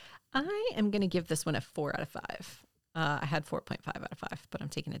times. I am going to give this one a 4 out of 5. I had 4.5 out of 5, but I'm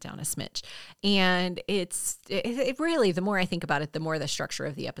taking it down a smidge. And it really, the more I think about it, the more the structure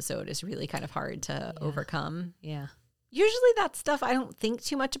of the episode is really kind of hard to overcome. Yeah. Usually that stuff, I don't think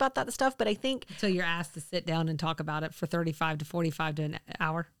too much about that stuff, but I think... So you're asked to sit down and talk about it for 35 to 45 to an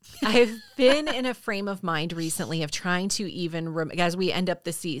hour? I've been in a frame of mind recently of trying to even, as we end up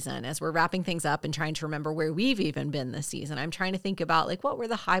the season, as we're wrapping things up and trying to remember where we've even been this season, I'm trying to think about, like, what were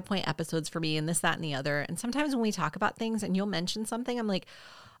the high point episodes for me and this, that, and the other. And sometimes when we talk about things and you'll mention something, I'm like,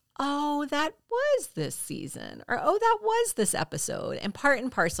 oh, that was this season. Or, oh, that was this episode. And part and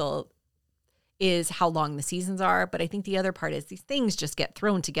parcel is how long the seasons are. But I think the other part is these things just get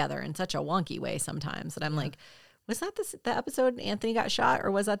thrown together in such a wonky way sometimes that I'm like, was that the episode Anthony got shot, or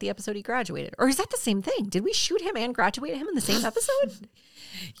was that the episode he graduated? Or is that the same thing? Did we shoot him and graduate him in the same episode?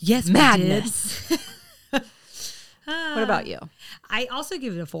 Yes, madness. What about you? I also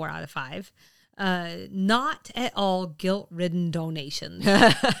give it a 4 out of 5. Not at all guilt-ridden donations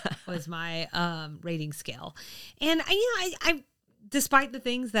was my rating scale. And I despite the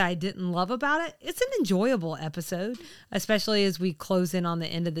things that I didn't love about it, it's an enjoyable episode, especially as we close in on the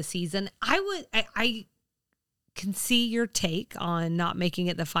end of the season. I can see your take on not making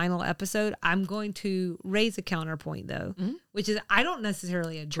it the final episode. I'm going to raise a counterpoint, though, which is I don't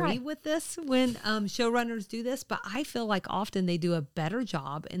necessarily agree with this when showrunners do this, but I feel like often they do a better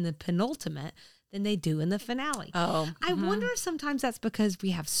job in the penultimate than they do in the finale. I wonder if sometimes that's because we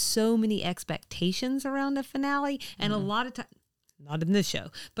have so many expectations around the finale, and a lot of times, not in this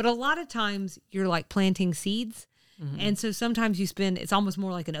show, but a lot of times you're like planting seeds. And so sometimes it's almost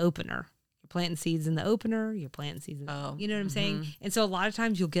more like an opener. You're planting seeds in the opener, you're planting seeds in you know what I'm saying? And so a lot of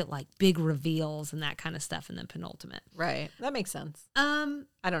times you'll get like big reveals and that kind of stuff in the penultimate. Right. That makes sense.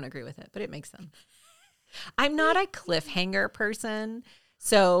 I don't agree with it, but it makes sense. I'm not a cliffhanger person.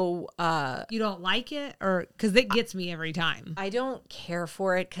 So you don't like it, or because it gets me every time? I don't care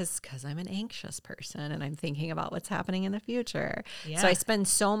for it because I'm an anxious person and I'm thinking about what's happening in the future. Yeah. So I spend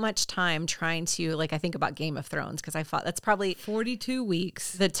so much time trying to, like, I think about Game of Thrones because I thought that's probably 42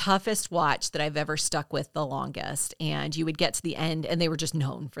 weeks, the toughest watch that I've ever stuck with the longest. And you would get to the end and they were just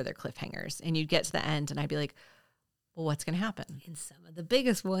known for their cliffhangers. And you'd get to the end and I'd be like, well, what's going to happen? And some of the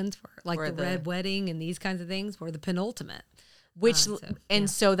biggest ones were like the Red Wedding and these kinds of things were the penultimate.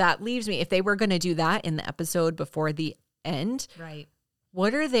 So that leaves me, if they were going to do that in the episode before the end, right?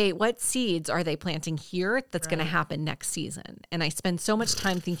 what seeds are they planting here that's going to happen next season? And I spend so much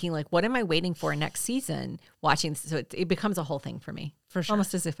time thinking, like, what am I waiting for next season watching? So it becomes a whole thing for me. For sure.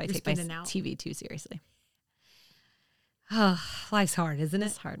 Almost as if I take my TV too seriously. Oh, life's hard, isn't it?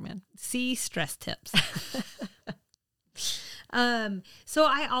 It's hard, man. See stress tips. So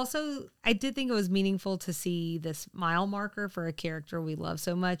I did think it was meaningful to see this mile marker for a character we love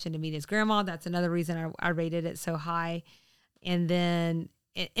so much and to meet his grandma. That's another reason I rated it so high. And then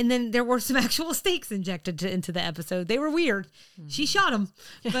there were some actual stakes injected into the episode. They were weird. Mm-hmm. She shot him,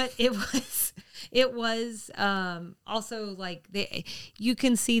 but it was also like you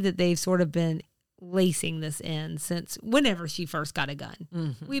can see that they've sort of been lacing this in since whenever she first got a gun.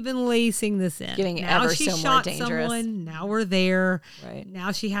 Mm-hmm. We've been lacing this in. Getting now ever she so shot more dangerous. Someone, now we're there. Right.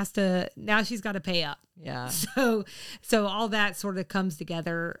 Now she's got to pay up. Yeah. So all that sort of comes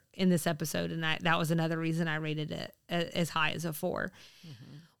together in this episode, and that was another reason I rated it as high as a 4.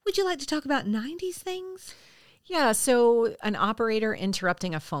 Mm-hmm. Would you like to talk about 90s things? Yeah, so an operator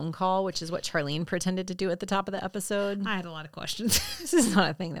interrupting a phone call, which is what Charlene pretended to do at the top of the episode. I had a lot of questions. This is not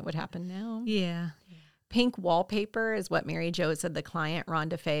a thing that would happen now. Yeah. Pink wallpaper is what Mary Jo said the client,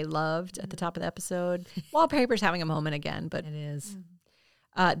 Rhonda Faye, loved at the top of the episode. Wallpaper's having a moment again, but it is.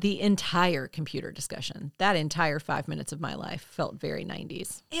 The entire computer discussion, that entire 5 minutes of my life felt very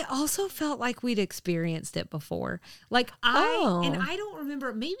 90s. It also felt like we'd experienced it before. Like I don't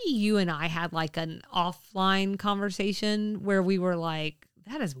remember, maybe you and I had like an offline conversation where we were like,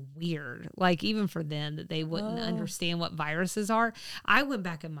 that is weird. Like even for them that they wouldn't understand what viruses are. I went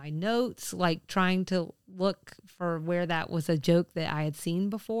back in my notes, like trying to look for where that was a joke that I had seen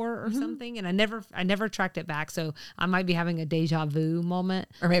before or something. And I never tracked it back. So I might be having a deja vu moment.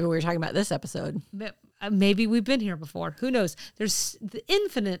 Or maybe we were talking about this episode. Maybe we've been here before. Who knows? There's the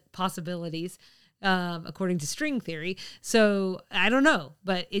infinite possibilities. According to string theory. So I don't know,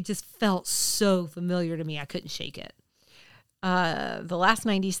 but it just felt so familiar to me. I couldn't shake it. The last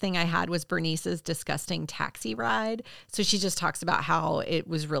 90s thing I had was Bernice's disgusting taxi ride. So she just talks about how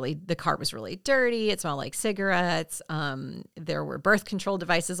the car was really dirty. It smelled like cigarettes. There were birth control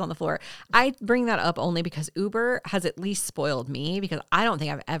devices on the floor. I bring that up only because Uber has at least spoiled me because I don't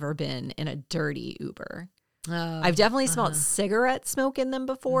think I've ever been in a dirty Uber. I've definitely smelled cigarette smoke in them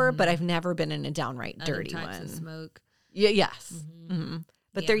before, but I've never been in a downright dirty Other types one. Of smoke. Yeah, yes. Mm-hmm. Mm-hmm.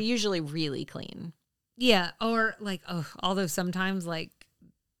 But they're usually really clean. Yeah, or like, although sometimes like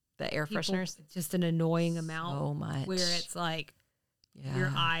the air fresheners, just an annoying amount. So much. Where it's like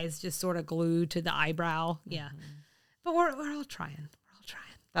your eyes just sort of glued to the eyebrow. Mm-hmm. Yeah. But we're all trying.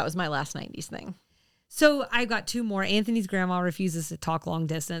 That was my last 90s thing. So I got 2 more. Anthony's grandma refuses to talk long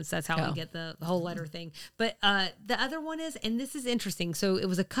distance. That's how we get the whole letter thing. But the other one is, and this is interesting. So it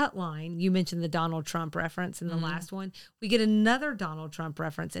was a cut line. You mentioned the Donald Trump reference in the last one. We get another Donald Trump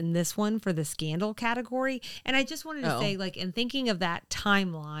reference in this one for the scandal category. And I just wanted to say, like, in thinking of that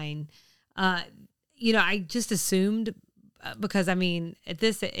timeline, I just assumed because, I mean, at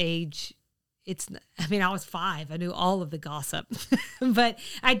this age, I was 5. I knew all of the gossip, but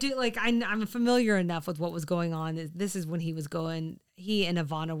I do I'm familiar enough with what was going on. This is when he and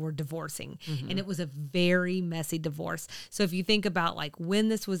Ivana were divorcing and it was a very messy divorce. So if you think about like when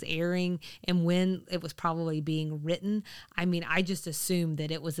this was airing and when it was probably being written, I mean, I just assumed that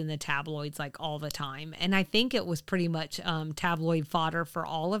it was in the tabloids like all the time. And I think it was pretty much tabloid fodder for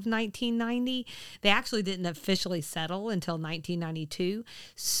all of 1990. They actually didn't officially settle until 1992.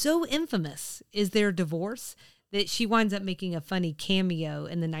 So infamous is their divorce that she winds up making a funny cameo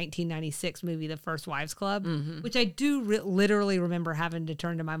in the 1996 movie, The First Wives Club, which I do literally remember having to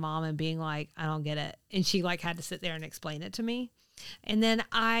turn to my mom and being like, I don't get it. And she like had to sit there and explain it to me. And then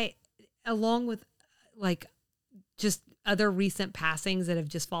along with like just other recent passings that have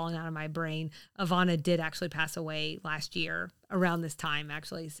just fallen out of my brain, Ivana did actually pass away last year around this time,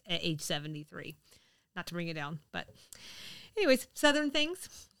 actually at age 73. Not to bring it down, but anyways, Southern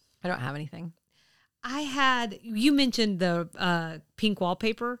things. I don't have anything. You mentioned the pink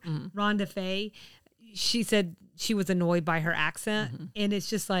wallpaper, Rhonda Faye. She said she was annoyed by her accent, and it's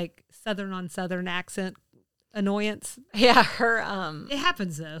just like Southern on Southern accent annoyance. Yeah, it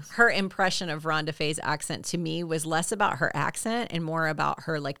happens though. Her impression of Rhonda Faye's accent to me was less about her accent and more about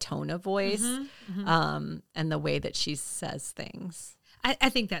her like tone of voice, and the way that she says things. I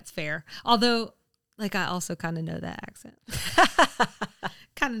think that's fair. Although, like, I also kind of know that accent.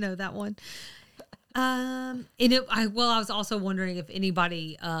 Kind of know that one. I was also wondering if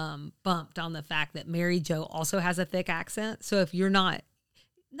anybody bumped on the fact that Mary Jo also has a thick accent. So if you're not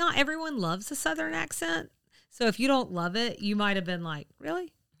everyone loves a Southern accent. So if you don't love it, you might have been like,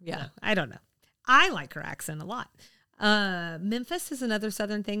 really? Yeah. So, I don't know. I like her accent a lot. Memphis is another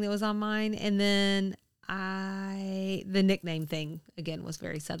Southern thing that was on mine. And then the nickname thing, again, was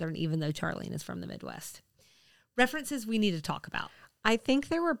very Southern, even though Charlene is from the Midwest. References we need to talk about. I think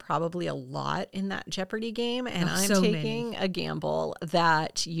there were probably a lot in that Jeopardy game, and I'm so taking a gamble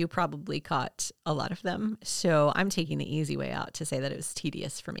that you probably caught a lot of them. So I'm taking the easy way out to say that it was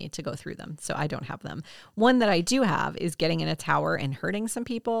tedious for me to go through them. So I don't have them. One that I do have is getting in a tower and hurting some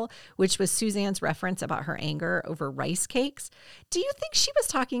people, which was Suzanne's reference about her anger over rice cakes. Do you think she was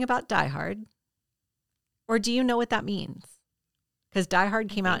talking about Die Hard? Or do you know what that means? Because Die Hard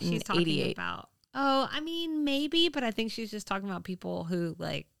came out in 88. Oh, I mean, maybe, but I think she's just talking about people who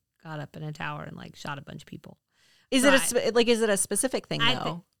like got up in a tower and like shot a bunch of people. Is it a specific thing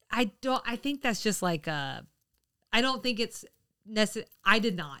though? I think that's just like I don't think it's necessary. I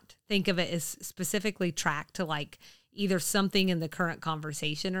did not think of it as specifically tracked to like either something in the current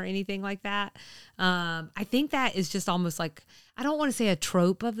conversation or anything like that. I think that is just almost like, I don't want to say a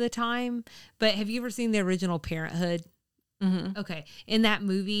trope of the time, but have you ever seen the original Parenthood? Mm-hmm. Okay. In that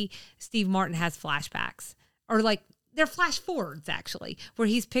movie, Steve Martin has flashbacks, or like they're flash forwards actually, where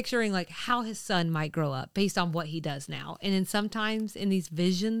he's picturing like how his son might grow up based on what he does now. And then sometimes in these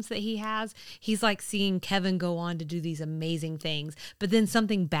visions that he has, he's like seeing Kevin go on to do these amazing things, but then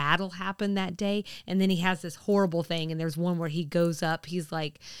something bad will happen that day. And then he has this horrible thing. And there's one where he goes up, he's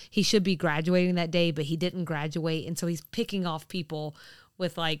like, he should be graduating that day, but he didn't graduate. And so he's picking off people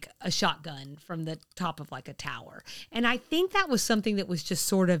with like a shotgun from the top of like a tower. And I think that was something that was just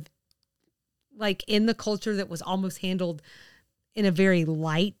sort of like in the culture that was almost handled in a very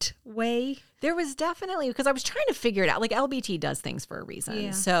light way. There was definitely, because I was trying to figure it out. Like LBT does things for a reason.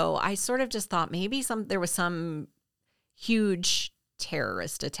 Yeah. So I sort of just thought maybe there was some huge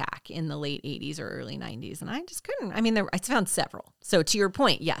terrorist attack in the late 80s or early 90s. And I just couldn't. I mean, I found several. So to your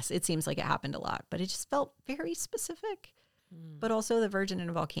point, yes, it seems like it happened a lot, but it just felt very specific. But also the Virgin and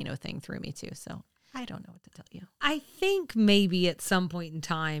a volcano thing threw me too. So I don't know what to tell you. I think maybe at some point in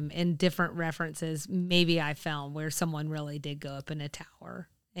time in different references, maybe I found where someone really did go up in a tower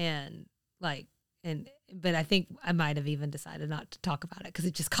and like, but I think I might have even decided not to talk about it because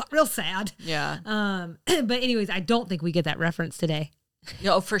it just got real sad. Yeah. But anyways, I don't think we get that reference today.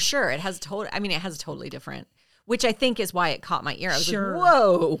 No, for sure. It has totally different, which I think is why it caught my ear. I was Sure. like,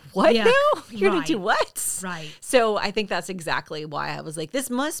 whoa, what Yeah, now? You're going right. to do what? Right. So I think that's exactly why I was like, this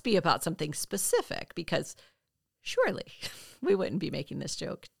must be about something specific, because surely we wouldn't be making this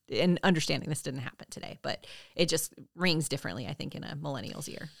joke and understanding this didn't happen today, but it just rings differently, I think, in a millennial's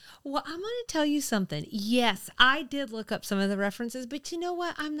ear. Well, I'm going to tell you something. Yes, I did look up some of the references, but you know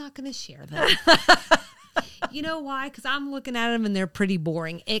what? I'm not going to share them. You know why? Because I'm looking at them and they're pretty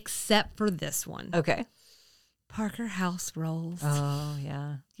boring, except for this one. Okay. Parker House rolls. Oh,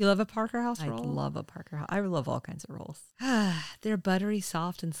 yeah. You love a Parker House roll? I love a Parker House. I love all kinds of rolls. They're buttery,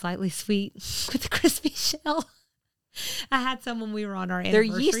 soft, and slightly sweet with a crispy shell. I had some when we were on our anniversary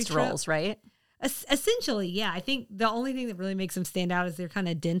They're yeast trip. rolls, right? Essentially, yeah. I think the only thing that really makes them stand out is they're kind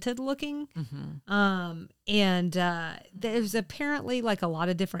of dented looking. Mm-hmm. And there's apparently like a lot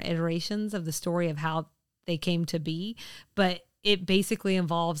of different iterations of the story of how they came to be, but it basically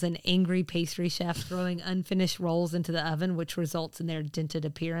involves an angry pastry chef throwing unfinished rolls into the oven, which results in their dented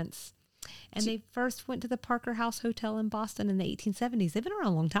appearance. And they first went to the Parker House Hotel in Boston in the 1870s. They've been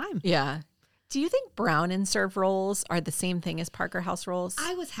around a long time. Yeah. Do you think brown and serve rolls are the same thing as Parker House rolls?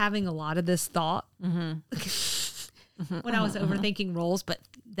 I was having a lot of this thought when I was overthinking rolls, but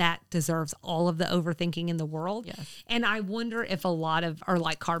that deserves all of the overthinking in the world. Yes. And I wonder if a lot of are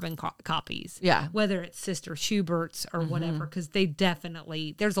like carbon copies. Yeah. Whether it's Sister Schubert's or whatever, because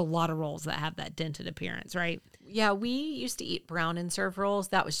there's a lot of rolls that have that dented appearance, right? Yeah, we used to eat brown and serve rolls.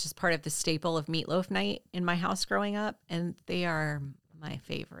 That was just part of the staple of meatloaf night in my house growing up, and they are my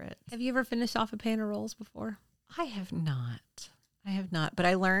favorite. Have you ever finished off a pan of rolls before? I have not, but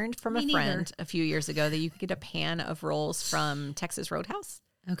I learned from a friend a few years ago that you could get a pan of rolls from Texas Roadhouse.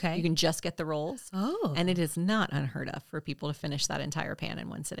 Okay. You can just get the rolls. Oh. And it is not unheard of for people to finish that entire pan in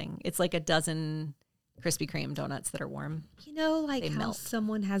one sitting. It's like a dozen Krispy Kreme donuts that are warm. You know, like They how melt.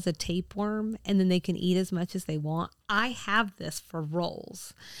 someone has a tapeworm and then they can eat as much as they want? I have this for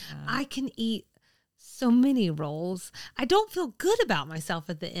rolls. I can eat so many rolls. I don't feel good about myself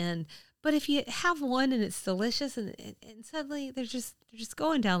at the end. But if you have one and it's delicious and suddenly they're just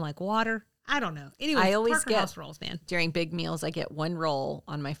going down like water. I don't know. Anyway, I always Parker House rolls, man. During big meals, I get one roll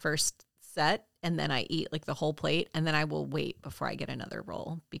on my first set, and then I eat like the whole plate, and then I will wait before I get another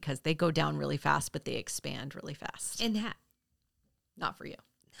roll because they go down really fast, but they expand really fast. And Not for you.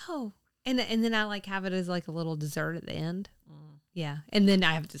 no. And then I like have it as like a little dessert at the end. Yeah. And then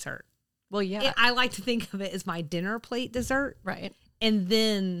I have dessert. Well, yeah. I like to think of it as my dinner plate dessert. Right. And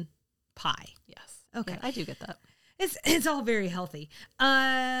then pie. Yes. Okay. Yeah, I do get that. It's all very healthy.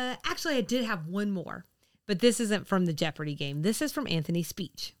 Actually, I did have one more, but this isn't from the Jeopardy game. This is from Anthony's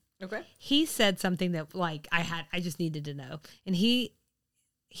speech. Okay. He said something that like I just needed to know. And he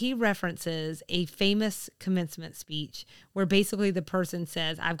references a famous commencement speech where basically the person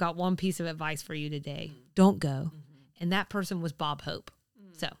says, I've got one piece of advice for you today. Don't go. And that person was Bob Hope.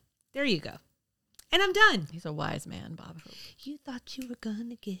 So there you go. And I'm done. He's a wise man, Bob Hope. You thought you were going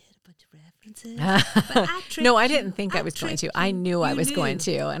to get a bunch of references. But I tricked No, I you. didn't think I was going to. I knew I was going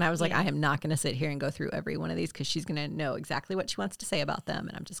to. And I was like, Yeah. I am not going to sit here and go through every one of these because she's going to know exactly what she wants to say about them.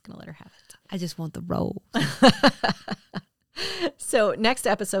 And I'm just going to let her have it. I just want the role. So next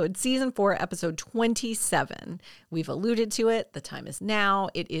episode, season 4, episode 27. We've alluded to it. The time is now.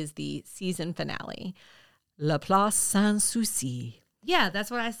 It is the season finale. La Place Sans Souci. Yeah, that's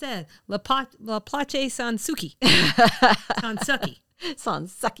what I said. La Place Sansuki. Sansuki.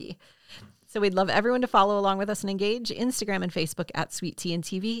 Sansuki. So we'd love everyone to follow along with us and engage. Instagram and Facebook at Sweet Tea and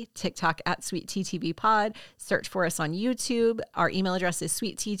TV, TikTok at Sweet Tea TV Pod. Search for us on YouTube. Our email address is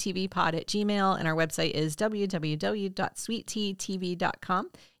sweetteatvpod@gmail.com, and our website is www.sweetteatv.com.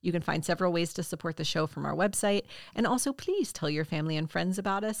 You can find several ways to support the show from our website. And also, please tell your family and friends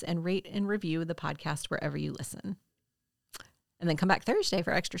about us and rate and review the podcast wherever you listen. And then come back Thursday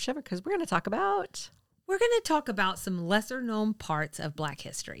for Extra Shiver because we're going to talk about some lesser known parts of Black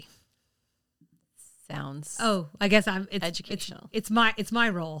history. Sounds I guess it's educational. It's my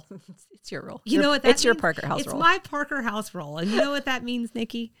role. It's your role. You know what that It's your means? Parker House It's role. my Parker House role. And you know what that means,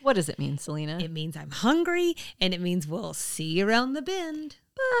 Nikki? What does it mean, Selena? It means I'm hungry, and it means we'll see you around the bend.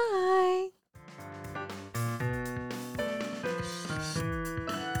 Bye.